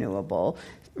invest in renewable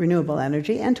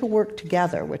energy and to work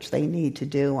together, which they need to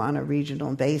do on a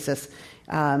regional basis.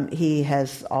 He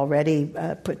has already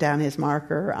put down his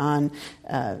marker on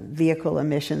vehicle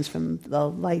emissions from the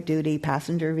light-duty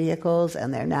passenger vehicles,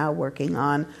 and they're now working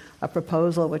on a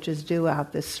proposal which is due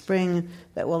out this spring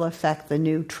that will affect the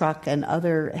new truck and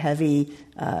other heavy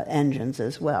engines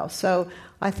as well. So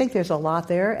I think there's a lot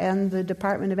there, and the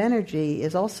Department of Energy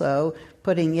is also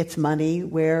putting its money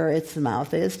where its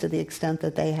mouth is, to the extent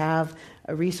that they have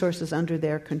resources under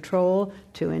their control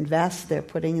to invest. They're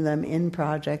putting them in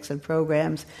projects and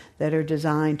programs that are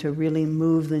designed to really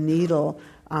move the needle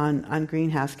on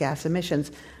greenhouse gas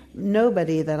emissions.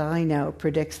 Nobody that I know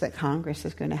predicts that Congress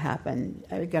is going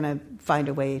to find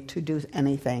a way to do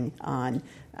anything on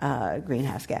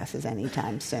greenhouse gases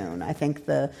anytime soon. I think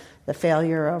the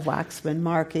failure of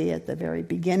Waxman-Markey at the very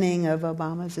beginning of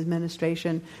Obama's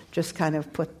administration just kind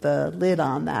of put the lid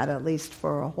on that, at least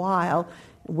for a while.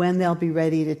 When they'll be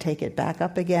ready to take it back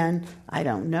up again, I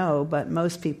don't know, but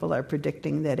most people are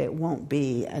predicting that it won't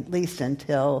be, at least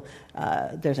until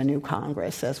there's a new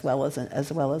Congress as well as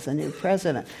a new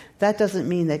president. That doesn't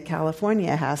mean that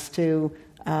California has to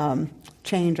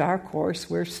change our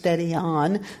course. We're steady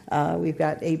on. We've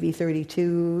got AB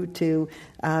 32 to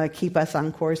keep us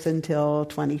on course until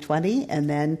 2020, and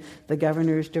then the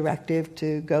governor's directive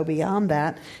to go beyond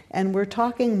that. And we're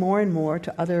talking more and more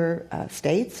to other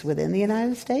states within the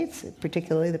United States,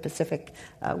 particularly the Pacific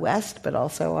West, but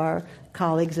also our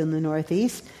colleagues in the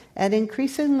Northeast, and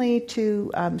increasingly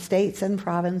to states and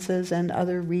provinces and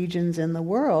other regions in the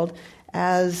world,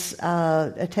 as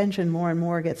attention more and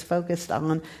more gets focused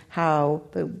on how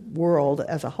the world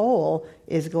as a whole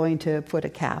is going to put a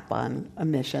cap on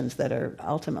emissions that are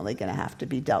ultimately going to have to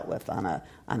be dealt with on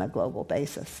a global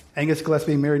basis. Angus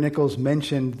Gillespie and Mary Nichols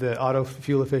mentioned the auto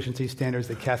fuel efficiency standards,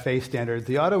 the CAFE standards.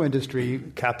 The auto industry,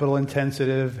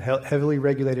 capital-intensive, heavily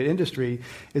regulated industry,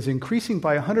 is increasing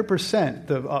by 100%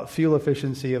 the fuel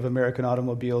efficiency of American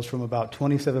automobiles from about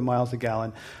 27 miles a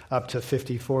gallon up to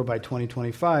 54 by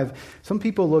 2025. Some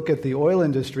people look at the oil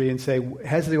industry and say,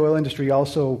 has the oil industry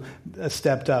also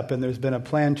stepped up? And there's been a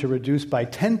plan to reduce by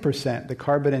 10% the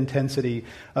carbon intensity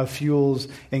of fuels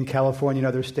in California and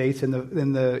other states, and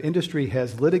the industry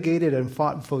has litigated and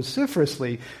fought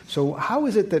vociferously. So how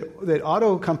is it that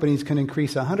auto companies can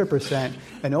increase 100%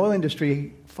 and oil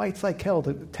industry fights like hell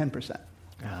to 10%?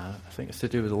 I think it's to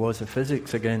do with the laws of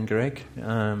physics again, Greg.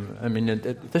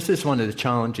 This is one of the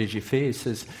challenges you face,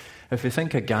 is if you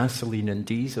think of gasoline and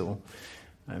diesel,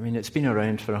 it's been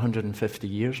around for 150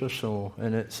 years or so,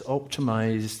 and it's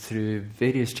optimized through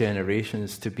various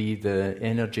generations to be the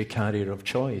energy carrier of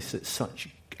choice. It's such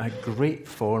a great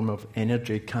form of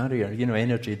energy carrier,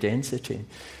 energy density,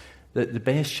 that the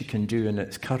best you can do in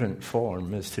its current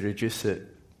form is to reduce it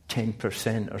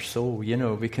 10% or so.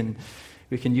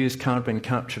 We can use carbon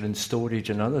capture and storage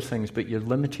and other things, but you're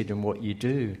limited in what you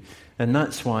do. And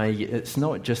that's why it's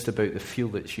not just about the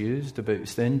fuel that's used, about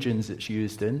the engines it's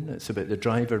used in. It's about the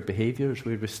driver behaviours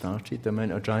where we started, the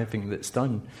amount of driving that's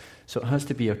done. So it has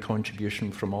to be a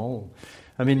contribution from all.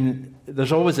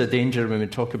 There's always a danger when we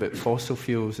talk about fossil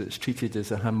fuels, it's treated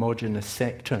as a homogeneous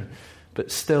sector.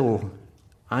 But still,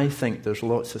 I think there's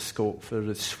lots of scope for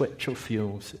the switch of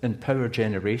fuels in power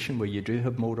generation where you do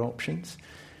have more options.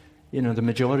 The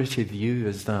majority view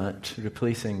is that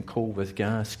replacing coal with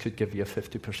gas could give you a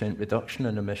 50% reduction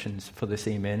in emissions for the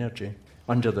same energy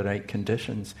under the right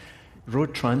conditions.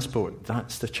 Road transport,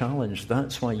 that's the challenge.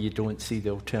 That's why you don't see the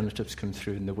alternatives come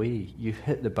through in the way. You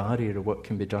hit the barrier of what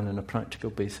can be done on a practical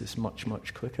basis much,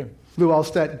 much quicker. Lou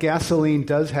Alstead, gasoline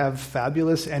does have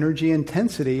fabulous energy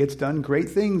intensity. It's done great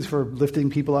things for lifting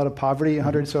people out of poverty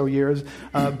 100 or so years.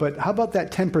 But how about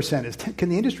that 10%? Can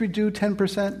the industry do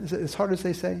 10%? Is it as hard as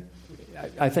they say?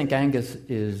 I think Angus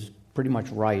is pretty much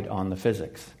right on the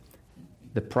physics.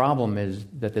 The problem is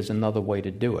that there's another way to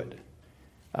do it.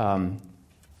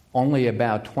 Only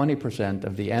about 20%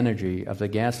 of the energy of the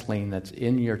gasoline that's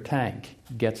in your tank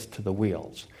gets to the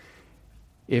wheels.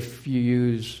 If you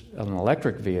use an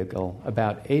electric vehicle,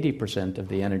 about 80% of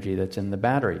the energy that's in the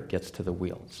battery gets to the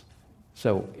wheels.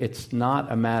 So it's not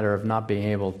a matter of not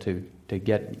being able to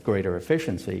get greater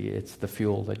efficiency, it's the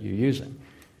fuel that you're using.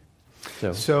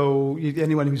 So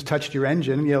anyone who's touched your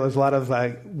engine, there's a lot of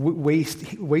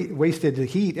wasted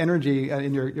heat, energy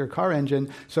in your car engine.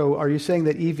 So are you saying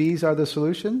that EVs are the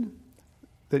solution?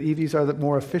 That EVs are the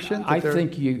more efficient? I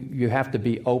think you have to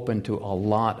be open to a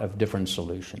lot of different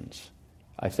solutions.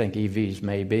 I think EVs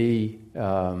may be,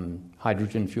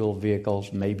 hydrogen fuel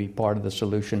vehicles may be part of the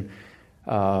solution.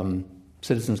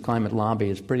 Citizens Climate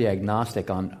Lobby is pretty agnostic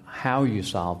on how you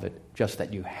solve it, just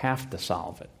that you have to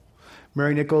solve it.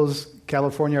 Mary Nichols,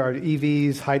 California, are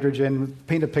EVs, hydrogen?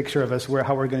 Paint a picture of us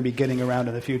how we're going to be getting around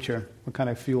in the future. What kind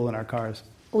of fuel in our cars?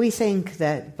 We think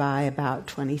that by about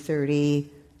 2030,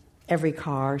 every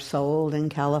car sold in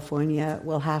California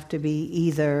will have to be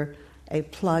either a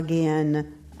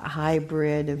plug-in, a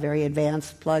hybrid, a very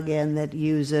advanced plug-in that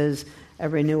uses a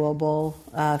renewable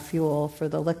fuel for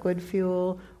the liquid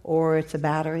fuel, or it's a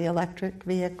battery electric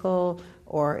vehicle,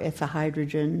 or it's a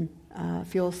hydrogen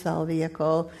fuel cell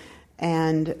vehicle.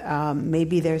 And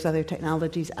maybe there's other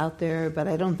technologies out there, but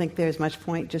I don't think there's much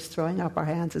point just throwing up our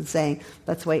hands and saying,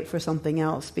 let's wait for something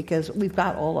else, because we've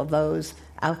got all of those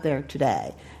out there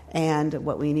today. And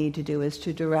what we need to do is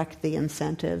to direct the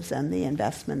incentives and the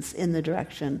investments in the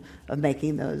direction of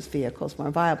making those vehicles more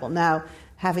viable. Now,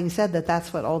 having said that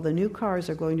that's what all the new cars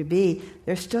are going to be,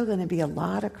 there's still going to be a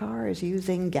lot of cars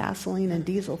using gasoline and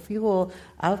diesel fuel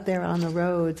out there on the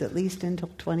roads, at least until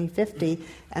 2050,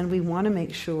 and we want to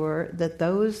make sure that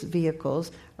those vehicles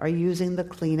are using the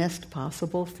cleanest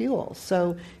possible fuel.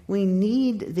 So we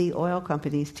need the oil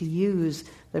companies to use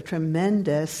the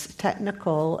tremendous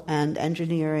technical and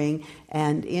engineering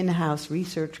and in-house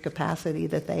research capacity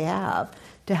that they have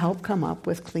to help come up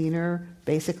with cleaner,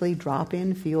 basically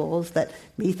drop-in fuels that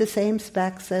meet the same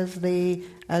specs as the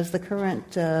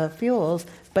current fuels,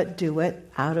 but do it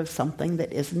out of something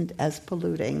that isn't as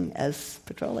polluting as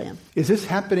petroleum. Is this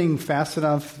happening fast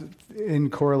enough in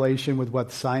correlation with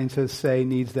what scientists say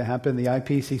needs to happen? The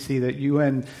IPCC, that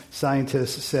UN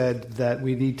scientists said that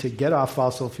we need to get off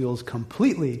fossil fuels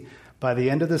completely by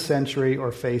the end of the century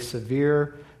or face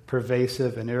severe,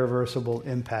 pervasive, and irreversible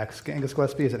impacts. Angus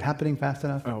Gillespie, is it happening fast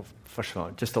enough? Well, first of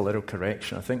all, just a little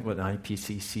correction. I think what the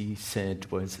IPCC said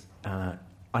was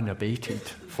unabated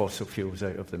fossil fuels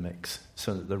out of the mix,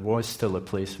 so that there was still a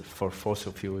place for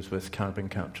fossil fuels with carbon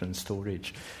capture and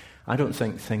storage. I don't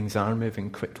think things are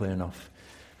moving quickly enough.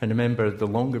 And remember, the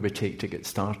longer we take to get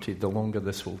started, the longer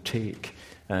this will take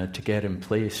to get in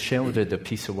place. Shell did a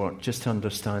piece of work just to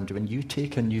understand when you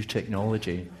take a new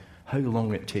technology, how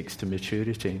long it takes to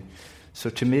maturity. So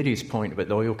to Mary's point about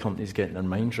the oil companies getting their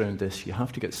minds around this, you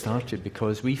have to get started,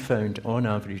 because we found on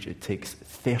average it takes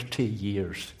 30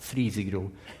 years,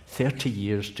 30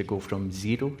 years to go from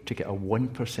zero to get a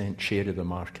 1% share of the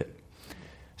market.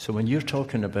 So when you're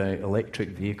talking about electric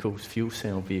vehicles, fuel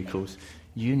cell vehicles,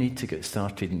 you need to get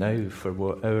started now for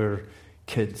what our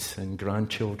kids and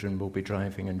grandchildren will be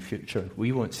driving in future.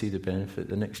 We won't see the benefit,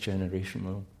 the next generation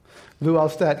will. Lou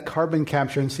Alstadt, carbon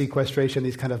capture and sequestration,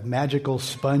 these kind of magical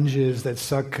sponges that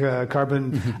suck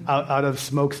carbon out of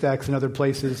smokestacks and other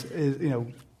places.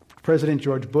 President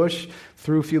George Bush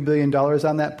threw a few $1 billion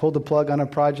on that, pulled the plug on a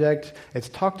project. It's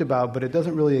talked about, but it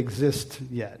doesn't really exist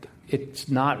yet. It's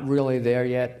not really there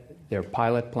yet. They're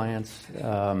pilot plants.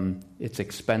 It's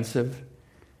expensive.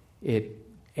 It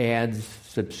adds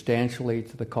substantially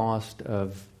to the cost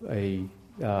of a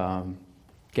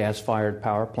gas-fired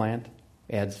power plant.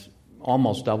 Adds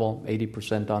almost double,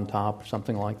 80% on top,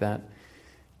 something like that,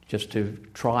 just to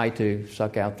try to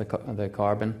suck out the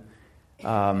carbon.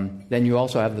 Then you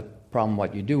also have the problem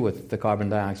what you do with the carbon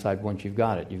dioxide once you've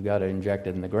got it. You've got to inject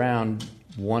it in the ground.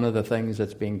 One of the things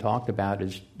that's being talked about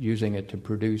is using it to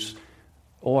produce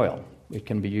oil. It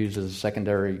can be used as a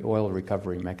secondary oil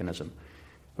recovery mechanism.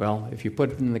 Well, if you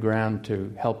put it in the ground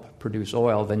to help produce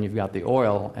oil, then you've got the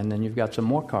oil, and then you've got some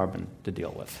more carbon to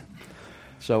deal with.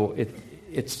 So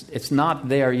it's not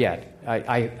there yet.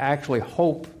 I actually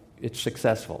hope it's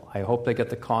successful. I hope they get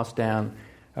the cost down.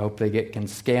 I hope they can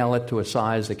scale it to a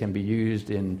size that can be used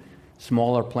in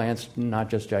smaller plants, not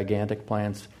just gigantic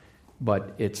plants.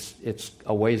 But it's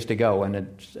a ways to go, and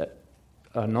it's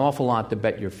an awful lot to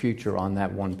bet your future on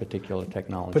that one particular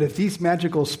technology. But if these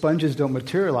magical sponges don't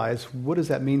materialize, what does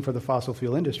that mean for the fossil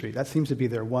fuel industry? That seems to be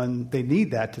their one. They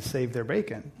need that to save their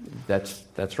bacon. That's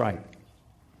right.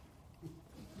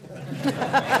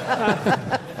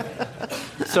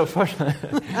 So first,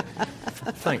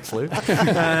 thanks, Lou.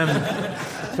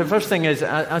 The first thing is,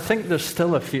 I think there's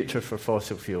still a future for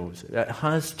fossil fuels. It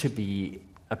has to be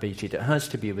abated. It has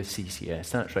to be with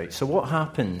CCS. That's right. So what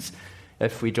happens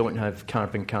if we don't have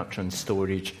carbon capture and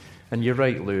storage? And you're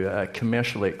right, Lou, at a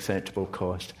commercially acceptable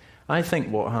cost. I think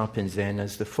what happens then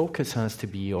is the focus has to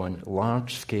be on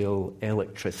large-scale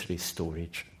electricity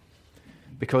storage.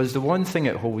 Because the one thing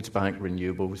that holds back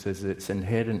renewables is its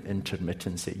inherent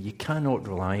intermittency. You cannot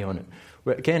rely on it.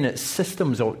 Well, again, it's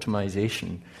systems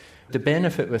optimization. The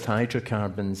benefit with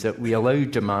hydrocarbons is that we allow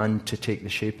demand to take the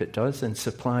shape it does, and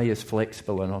supply is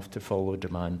flexible enough to follow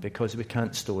demand because we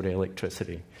can't store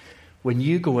electricity. When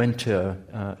you go into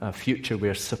a future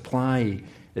where supply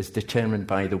is determined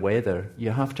by the weather, you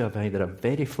have to have either a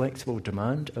very flexible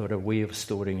demand or a way of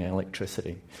storing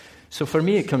electricity. So for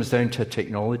me, it comes down to a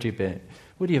technology bit.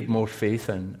 What do you have more faith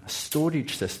in? A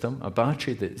storage system, a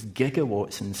battery that's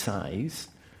gigawatts in size,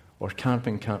 or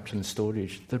carbon capture and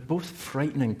storage? They're both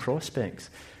frightening prospects.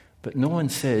 But no one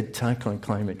said tackling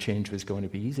climate change was going to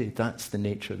be easy. That's the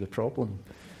nature of the problem.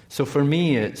 So for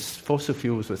me, it's fossil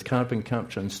fuels with carbon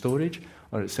capture and storage,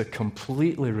 or it's a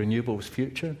completely renewables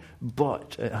future,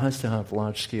 but it has to have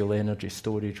large-scale energy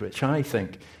storage, which I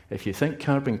think, if you think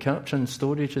carbon capture and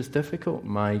storage is difficult,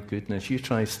 my goodness, you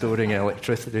try storing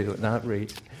electricity at that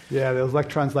rate. Yeah, those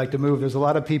electrons like to move. There's a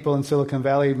lot of people in Silicon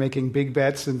Valley making big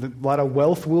bets, and a lot of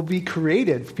wealth will be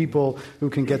created, people who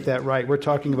can get that right. We're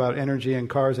talking about energy and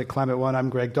cars at Climate One. I'm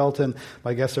Greg Dalton.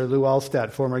 My guests are Lou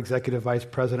Alstadt, former Executive Vice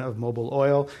President of Mobil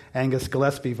Oil, Angus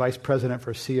Gillespie, Vice President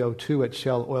for CO2 at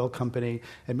Shell Oil Company,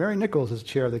 and Mary Nichols is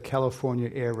Chair of the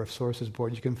California Air Resources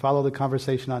Board. You can follow the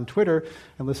conversation on Twitter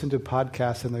and listen to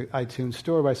podcasts in the iTunes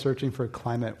Store by searching for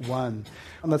Climate One.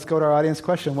 And let's go to our audience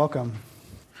question. Welcome.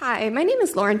 Hi, my name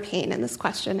is Lauren Payne, and this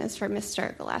question is for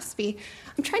Mr. Gillespie.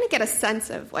 I'm trying to get a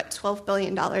sense of what $12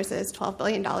 billion is, $12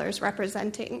 billion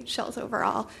representing Shell's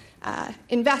overall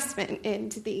investment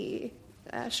into the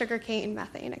sugarcane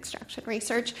methane extraction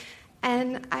research.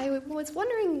 And I was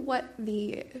wondering what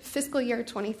the fiscal year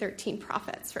 2013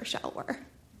 profits for Shell were.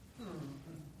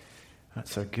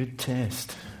 That's a good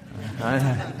test.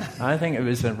 I think it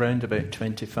was around about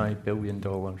 $25 billion.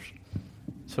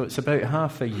 So it's about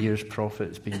half a year's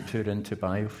profits being put into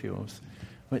biofuels,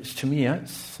 which to me,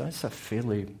 that's a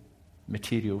fairly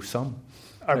material sum.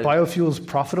 Are biofuels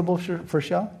profitable for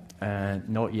Shell?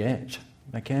 Not yet.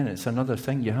 Again, it's another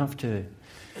thing. You have to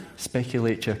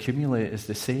speculate to accumulate, as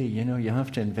they say. You know, you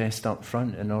have to invest up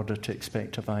front in order to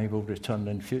expect a viable return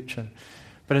in future.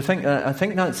 But I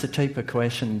think that's the type of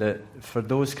question that, for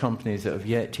those companies that have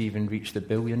yet to even reach the $1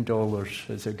 billion,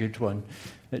 is a good one.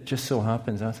 It just so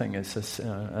happens, I think it's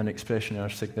an expression of our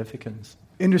significance.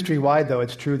 Industry-wide, though,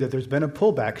 it's true that there's been a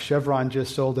pullback. Chevron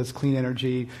just sold its clean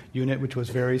energy unit, which was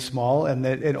very small, and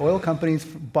oil companies,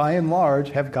 by and large,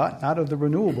 have gotten out of the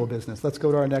renewable business. Let's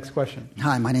go to our next question.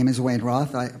 Hi, my name is Wayne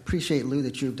Roth. I appreciate, Lou,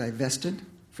 that you've divested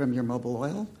from your Mobil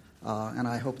Oil, and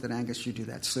I hope that, Angus, you do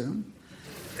that soon.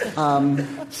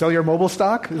 Sell your Mobil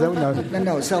stock? Is that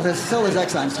No, sell his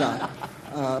Exxon stock.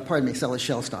 Sell his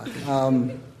Shell stock.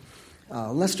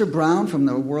 Lester Brown from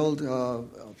the World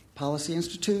Policy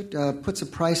Institute puts a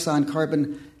price on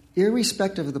carbon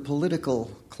irrespective of the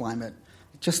political climate,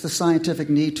 just the scientific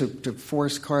need to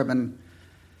force carbon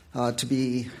to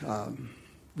be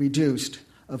reduced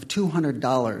of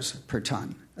 $200 per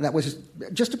ton. That was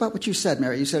just about what you said,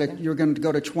 Mary. You said you were going to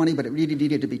go to 20, but it really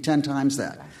needed to be 10 times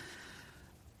that.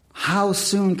 How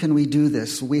soon can we do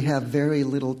this? We have very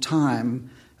little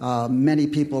time. Many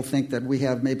people think that we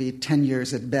have maybe 10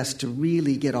 years at best to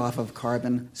really get off of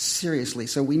carbon seriously.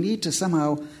 So we need to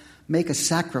somehow make a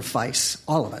sacrifice,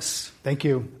 all of us. Thank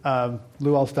you.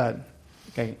 Lou Alstadt.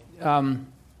 Okay.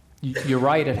 You're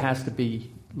right, it has to be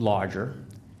larger.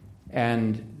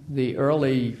 And the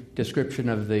early description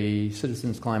of the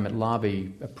Citizens Climate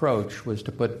Lobby approach was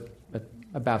to put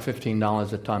about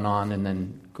 $15 a ton on and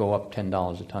then go up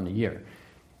 $10 a ton a year.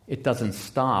 It doesn't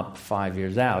stop 5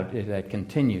 years out. That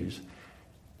continues.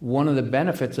 One of the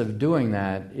benefits of doing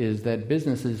that is that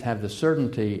businesses have the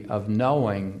certainty of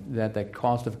knowing that the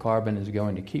cost of carbon is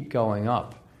going to keep going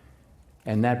up,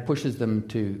 and that pushes them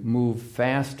to move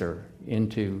faster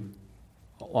into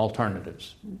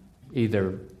alternatives,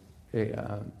 either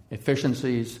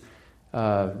efficiencies,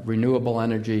 renewable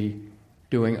energy,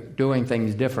 doing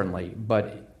things differently.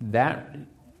 But that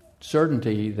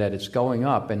certainty that it's going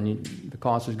up and the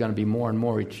cost is going to be more and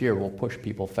more each year will push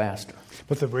people faster.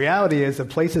 But the reality is the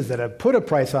places that have put a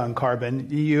price on carbon,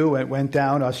 EU, it went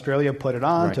down, Australia put it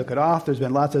on, took it off. There's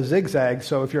been lots of zigzags.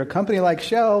 So if you're a company like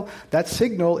Shell, that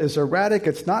signal is erratic.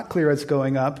 It's not clear it's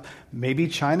going up. Maybe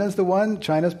China's the one.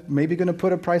 China's maybe going to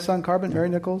put a price on carbon. Mary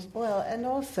Nichols? Well, and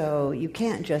also you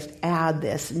can't just add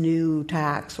this new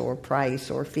tax or price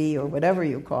or fee or whatever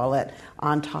you call it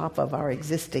on top of our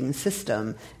existing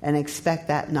system and expect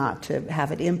that not to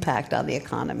have an impact on the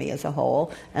economy as a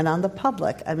whole and on the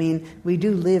public. I mean, we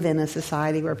do live in a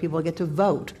society where people get to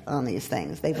vote on these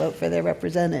things. They vote for their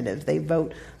representatives. They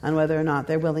vote on whether or not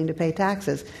they're willing to pay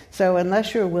taxes. So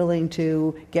unless you're willing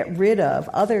to get rid of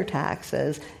other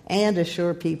taxes and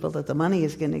assure people that the money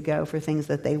is going to go for things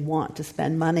that they want to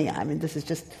spend money on, I mean, this is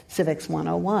just Civics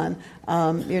 101,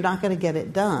 you're not going to get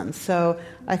it done. So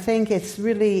I think it's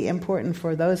really important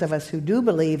for those of us who do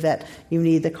believe that you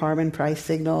need the carbon price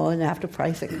signal and have to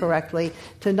price it correctly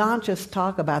to not just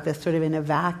talk about this sort of in a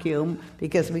vacuum,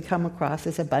 because we come across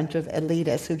as a bunch of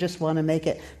elitists who just want to make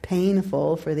it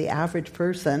painful for the average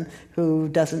person who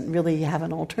doesn't really have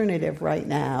an alternative right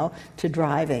now to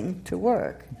driving to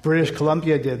work. British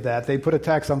Columbia did that. They put a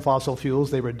tax on fossil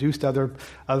fuels. They reduced other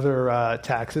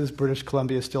taxes. British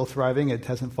Columbia is still thriving. It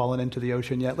hasn't fallen into the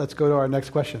ocean yet. Let's go to our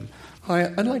next question.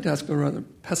 Hi, I'd like to ask a rather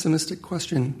pessimistic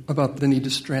question about the need to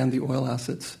strand the oil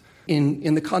assets.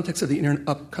 in the context of the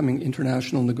upcoming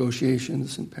international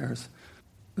negotiations in Paris,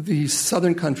 the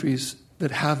southern countries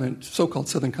that haven't, so-called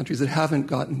southern countries that haven't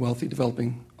gotten wealthy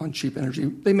developing on cheap energy,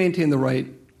 they maintain the right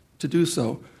to do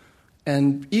so.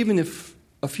 And even if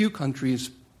a few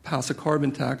countries pass a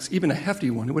carbon tax, even a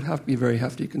hefty one, it would have to be very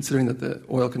hefty considering that the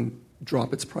oil can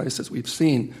drop its price as we've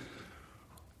seen.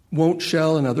 Won't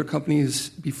Shell and other companies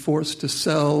be forced to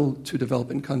sell to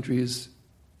developing countries?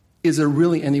 Is there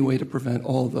really any way to prevent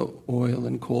all the oil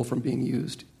and coal from being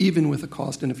used, even with a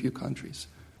cost in a few countries?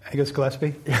 Angus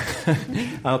Gillespie?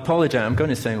 I apologise, I'm going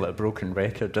to sound like a broken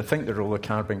record. I think the role of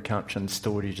carbon capture and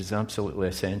storage is absolutely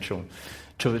essential.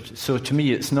 So to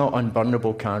me, it's not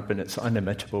unburnable carbon, it's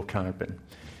unemittable carbon.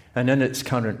 And in its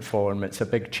current form, it's a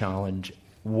big challenge.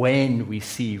 When we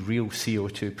see real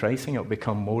CO2 pricing, it'll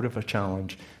become more of a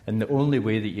challenge. And the only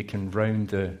way that you can round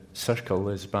the circle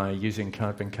is by using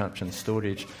carbon capture and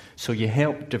storage. So you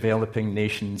help developing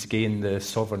nations gain the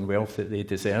sovereign wealth that they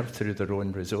deserve through their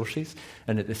own resources.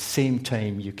 And at the same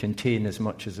time, you contain as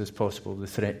much as is possible the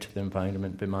threat to the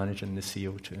environment by managing the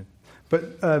CO2.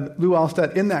 But Lou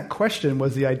Alstead, in that question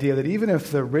was the idea that even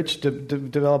if the rich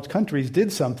developed countries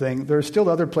did something, there are still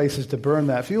other places to burn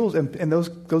that fuels, and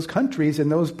those countries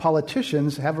and those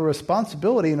politicians have a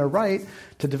responsibility and a right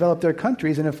to develop their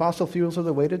countries, and if fossil fuels are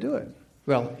the way to do it.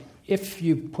 Well, if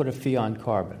you put a fee on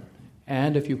carbon,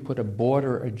 and if you put a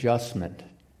border adjustment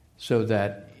so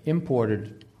that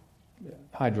imported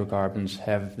hydrocarbons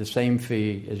have the same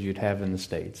fee as you'd have in the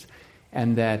States,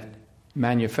 and that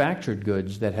manufactured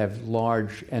goods that have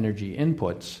large energy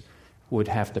inputs would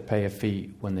have to pay a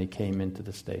fee when they came into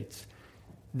the States.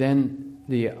 Then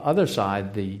the other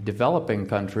side, the developing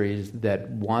countries that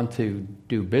want to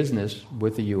do business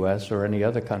with the U.S. or any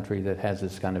other country that has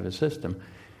this kind of a system,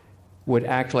 would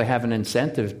actually have an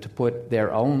incentive to put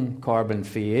their own carbon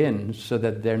fee in so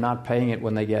that they're not paying it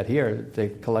when they get here, they're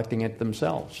collecting it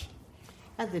themselves.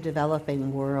 The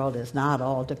developing world is not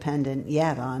all dependent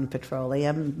yet on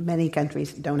petroleum. Many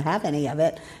countries don't have any of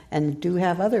it and do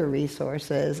have other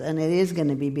resources, and it is going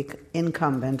to be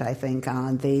incumbent, I think,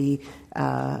 on the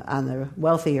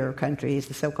wealthier countries,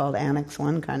 the so-called Annex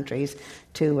I countries,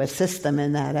 to assist them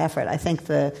in that effort. I think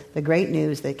the great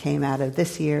news that came out of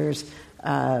this year's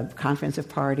Conference of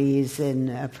Parties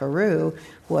in Peru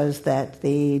was that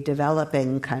the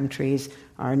developing countries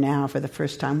are now, for the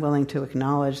first time, willing to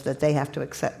acknowledge that they have to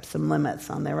accept some limits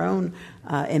on their own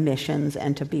emissions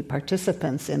and to be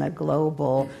participants in a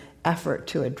global effort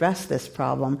to address this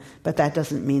problem. But that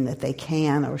doesn't mean that they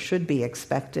can or should be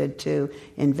expected to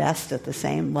invest at the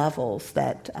same levels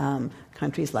that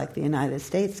countries like the United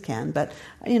States can. But,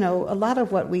 a lot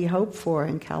of what we hope for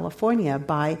in California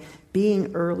by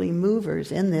being early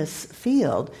movers in this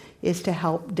field is to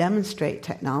help demonstrate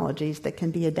technologies that can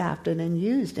be adapted and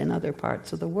used in other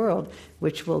parts of the world,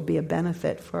 which will be a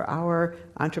benefit for our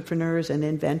entrepreneurs and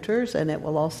inventors, and it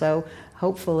will also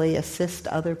hopefully assist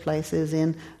other places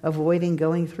in avoiding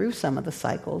going through some of the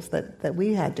cycles that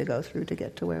we had to go through to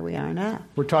get to where we are now.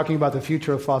 We're talking about the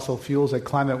future of fossil fuels at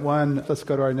Climate One. Let's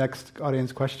go to our next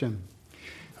audience question.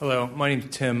 Hello, my name is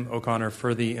Tim O'Connor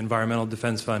for the Environmental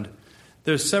Defense Fund.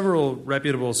 There's several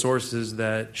reputable sources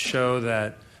that show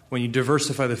that when you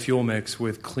diversify the fuel mix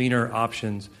with cleaner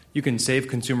options, you can save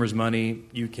consumers money,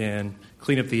 you can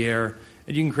clean up the air,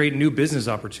 and you can create new business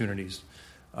opportunities.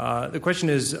 The question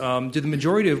is, do the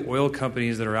majority of oil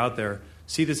companies that are out there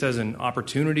see this as an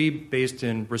opportunity based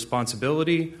in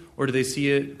responsibility, or do they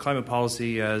see climate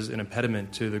policy as an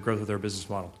impediment to the growth of their business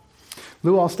model?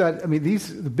 Lou Alstead,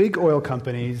 the big oil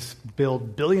companies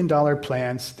build billion-dollar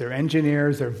plants. They're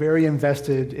engineers. They're very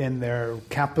invested in their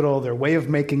capital, their way of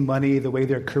making money, the way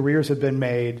their careers have been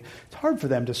made. It's hard for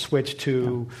them to switch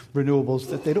to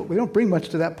renewables. That they don't bring much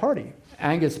to that party.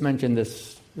 Angus mentioned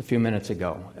this a few minutes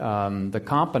ago. The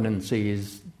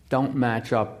competencies don't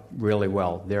match up really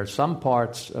well. There are some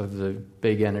parts of the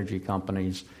big energy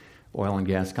companies, oil and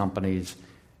gas companies,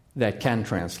 that can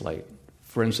translate.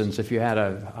 For instance, if you had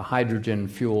a hydrogen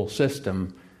fuel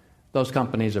system, those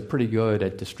companies are pretty good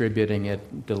at distributing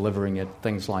it, delivering it,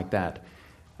 things like that.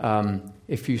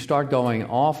 If you start going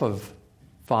off of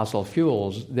fossil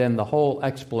fuels, then the whole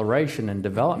exploration and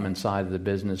development side of the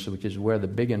business, which is where the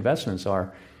big investments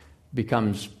are,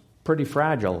 becomes pretty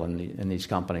fragile in these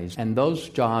companies. And those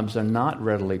jobs are not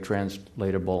readily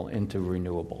translatable into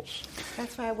renewables.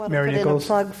 That's why I want to put in a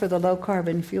plug for the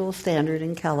low-carbon fuel standard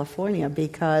in California,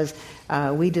 because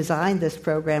we designed this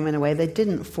program in a way that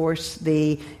didn't force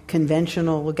the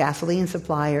conventional gasoline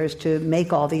suppliers to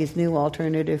make all these new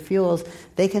alternative fuels.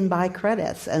 They can buy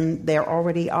credits, and there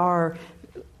already are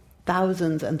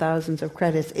thousands and thousands of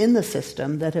credits in the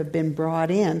system that have been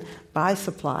brought in by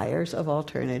suppliers of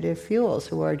alternative fuels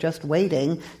who are just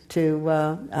waiting to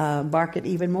market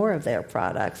even more of their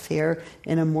products here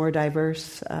in a more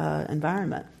diverse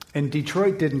environment. And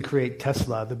Detroit didn't create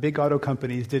Tesla. The big auto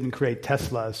companies didn't create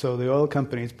Tesla. So the oil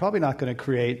companies probably not going to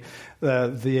create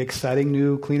the exciting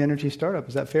new clean energy startup.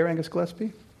 Is that fair, Angus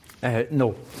Gillespie?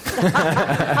 No.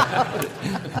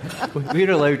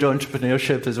 We're allowed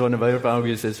entrepreneurship as one of our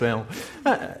values as well.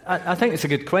 I think it's a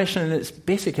good question, and it's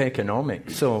basic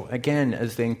economics. So again,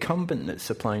 as the incumbent that's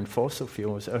supplying fossil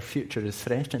fuels, our future is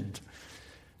threatened.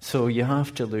 So you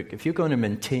have to look, if you're going to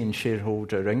maintain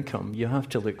shareholder income, you have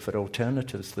to look for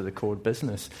alternatives to the core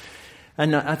business.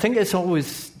 And I think it's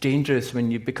always dangerous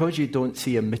because you don't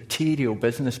see a material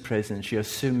business presence, you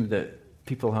assume that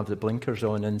people have the blinkers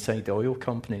on inside the oil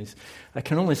companies. I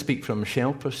can only speak from a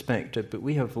Shell perspective, but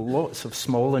we have lots of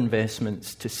small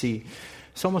investments to see.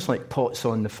 It's almost like pots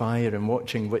on the fire and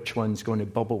watching which one's going to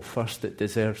bubble first that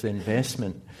deserves the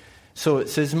investment. So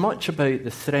it's as much about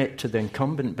the threat to the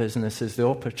incumbent business as the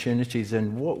opportunities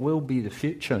in what will be the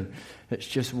future. It's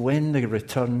just when the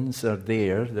returns are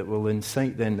there that will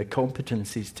incite then the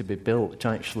competencies to be built to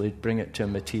actually bring it to a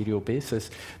material basis.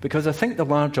 Because I think the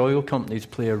large oil companies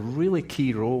play a really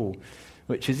key role,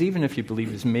 which is, even if you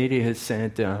believe, as Mary has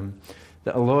said, that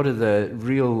a lot of the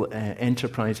real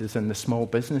enterprises in the small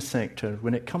business sector,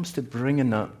 when it comes to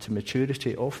bringing that to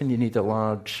maturity, often you need a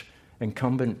large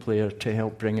incumbent player to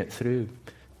help bring it through.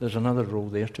 There's another role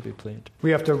there to be played.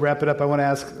 We have to wrap it up. I want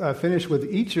to finish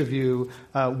with each of you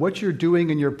what you're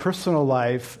doing in your personal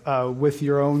life with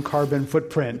your own carbon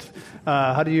footprint.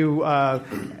 How do you,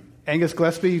 Angus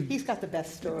Gillespie? He's got the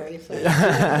best story. So.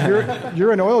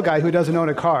 You're an oil guy who doesn't own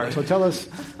a car, so tell us.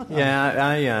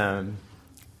 Yeah,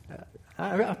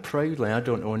 I proudly, I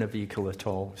don't own a vehicle at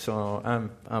all. So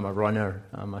I'm a runner,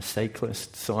 I'm a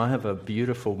cyclist. So I have a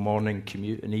beautiful morning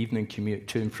commute, an evening commute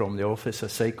to and from the office. I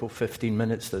cycle 15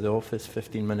 minutes to the office,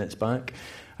 15 minutes back.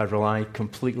 I rely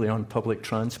completely on public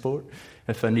transport.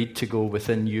 If I need to go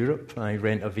within Europe, I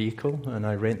rent a vehicle, and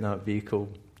I rent that vehicle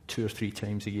 2 or 3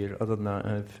 times a year. Other than that, I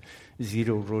have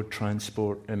zero road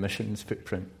transport emissions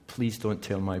footprint. Please don't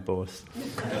tell my boss.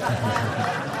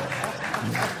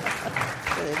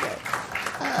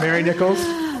 Mary Nichols?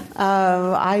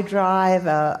 I drive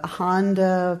a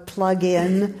Honda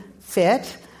plug-in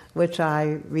Fit, which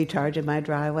I recharge in my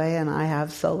driveway, and I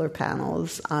have solar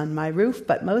panels on my roof.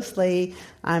 But mostly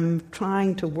I'm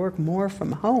trying to work more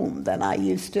from home than I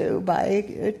used to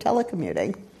by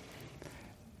telecommuting.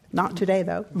 Not today,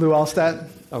 though. Lou Alstadt?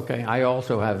 Okay, I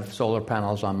also have solar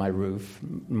panels on my roof.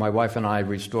 My wife and I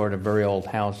restored a very old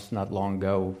house not long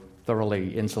ago,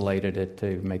 thoroughly insulated it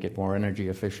to make it more energy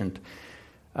efficient.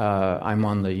 I'm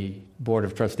on the board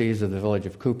of trustees of the village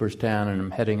of Cooperstown, and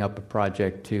I'm heading up a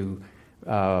project to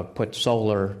put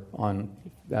solar on,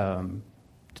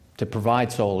 to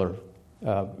provide solar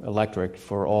electric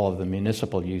for all of the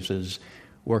municipal uses,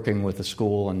 working with the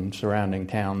school and surrounding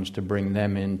towns to bring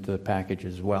them into the package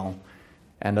as well.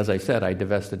 And as I said, I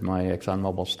divested my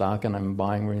ExxonMobil stock, and I'm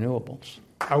buying renewables.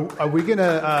 Are we going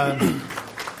to...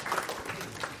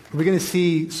 Are we going to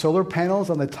see solar panels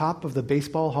on the top of the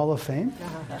Baseball Hall of Fame?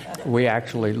 We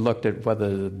actually looked at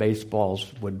whether the baseballs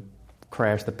would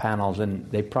crash the panels, and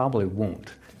they probably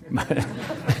won't.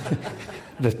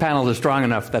 The panels are strong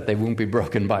enough that they won't be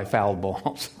broken by foul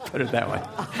balls, put it that way.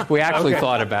 We actually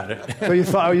thought about it.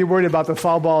 So you worried about the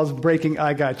foul balls breaking?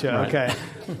 I gotcha. Right. Okay.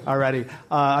 All righty.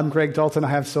 I'm Greg Dalton. I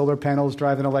have solar panels,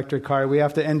 drive an electric car. We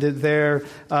have to end it there.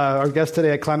 Our guests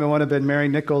today at Climate One have been Mary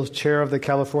Nichols, Chair of the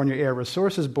California Air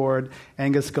Resources Board,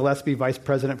 Angus Gillespie, Vice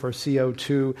President for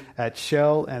CO2 at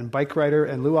Shell and bike rider,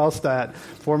 and Lou Alstadt,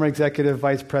 former Executive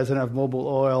Vice President of Mobil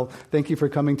Oil. Thank you for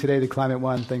coming today to Climate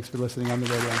One. Thanks for listening on the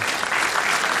radio.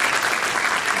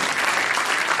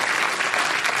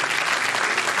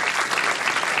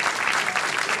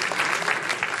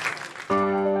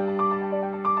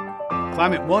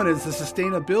 Climate One is the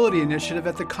sustainability initiative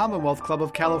at the Commonwealth Club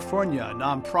of California, a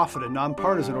nonprofit and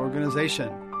nonpartisan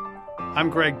organization.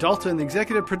 I'm Greg Dalton, the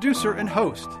executive producer and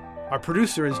host. Our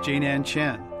producer is Jane Ann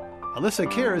Chen. Alyssa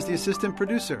Kerr is the assistant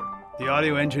producer. The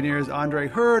audio engineer is Andre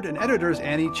Hurd, and editor is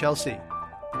Annie Chelsea.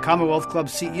 The Commonwealth Club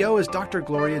CEO is Dr.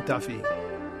 Gloria Duffy.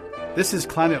 This is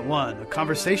Climate One, a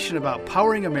conversation about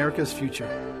powering America's future.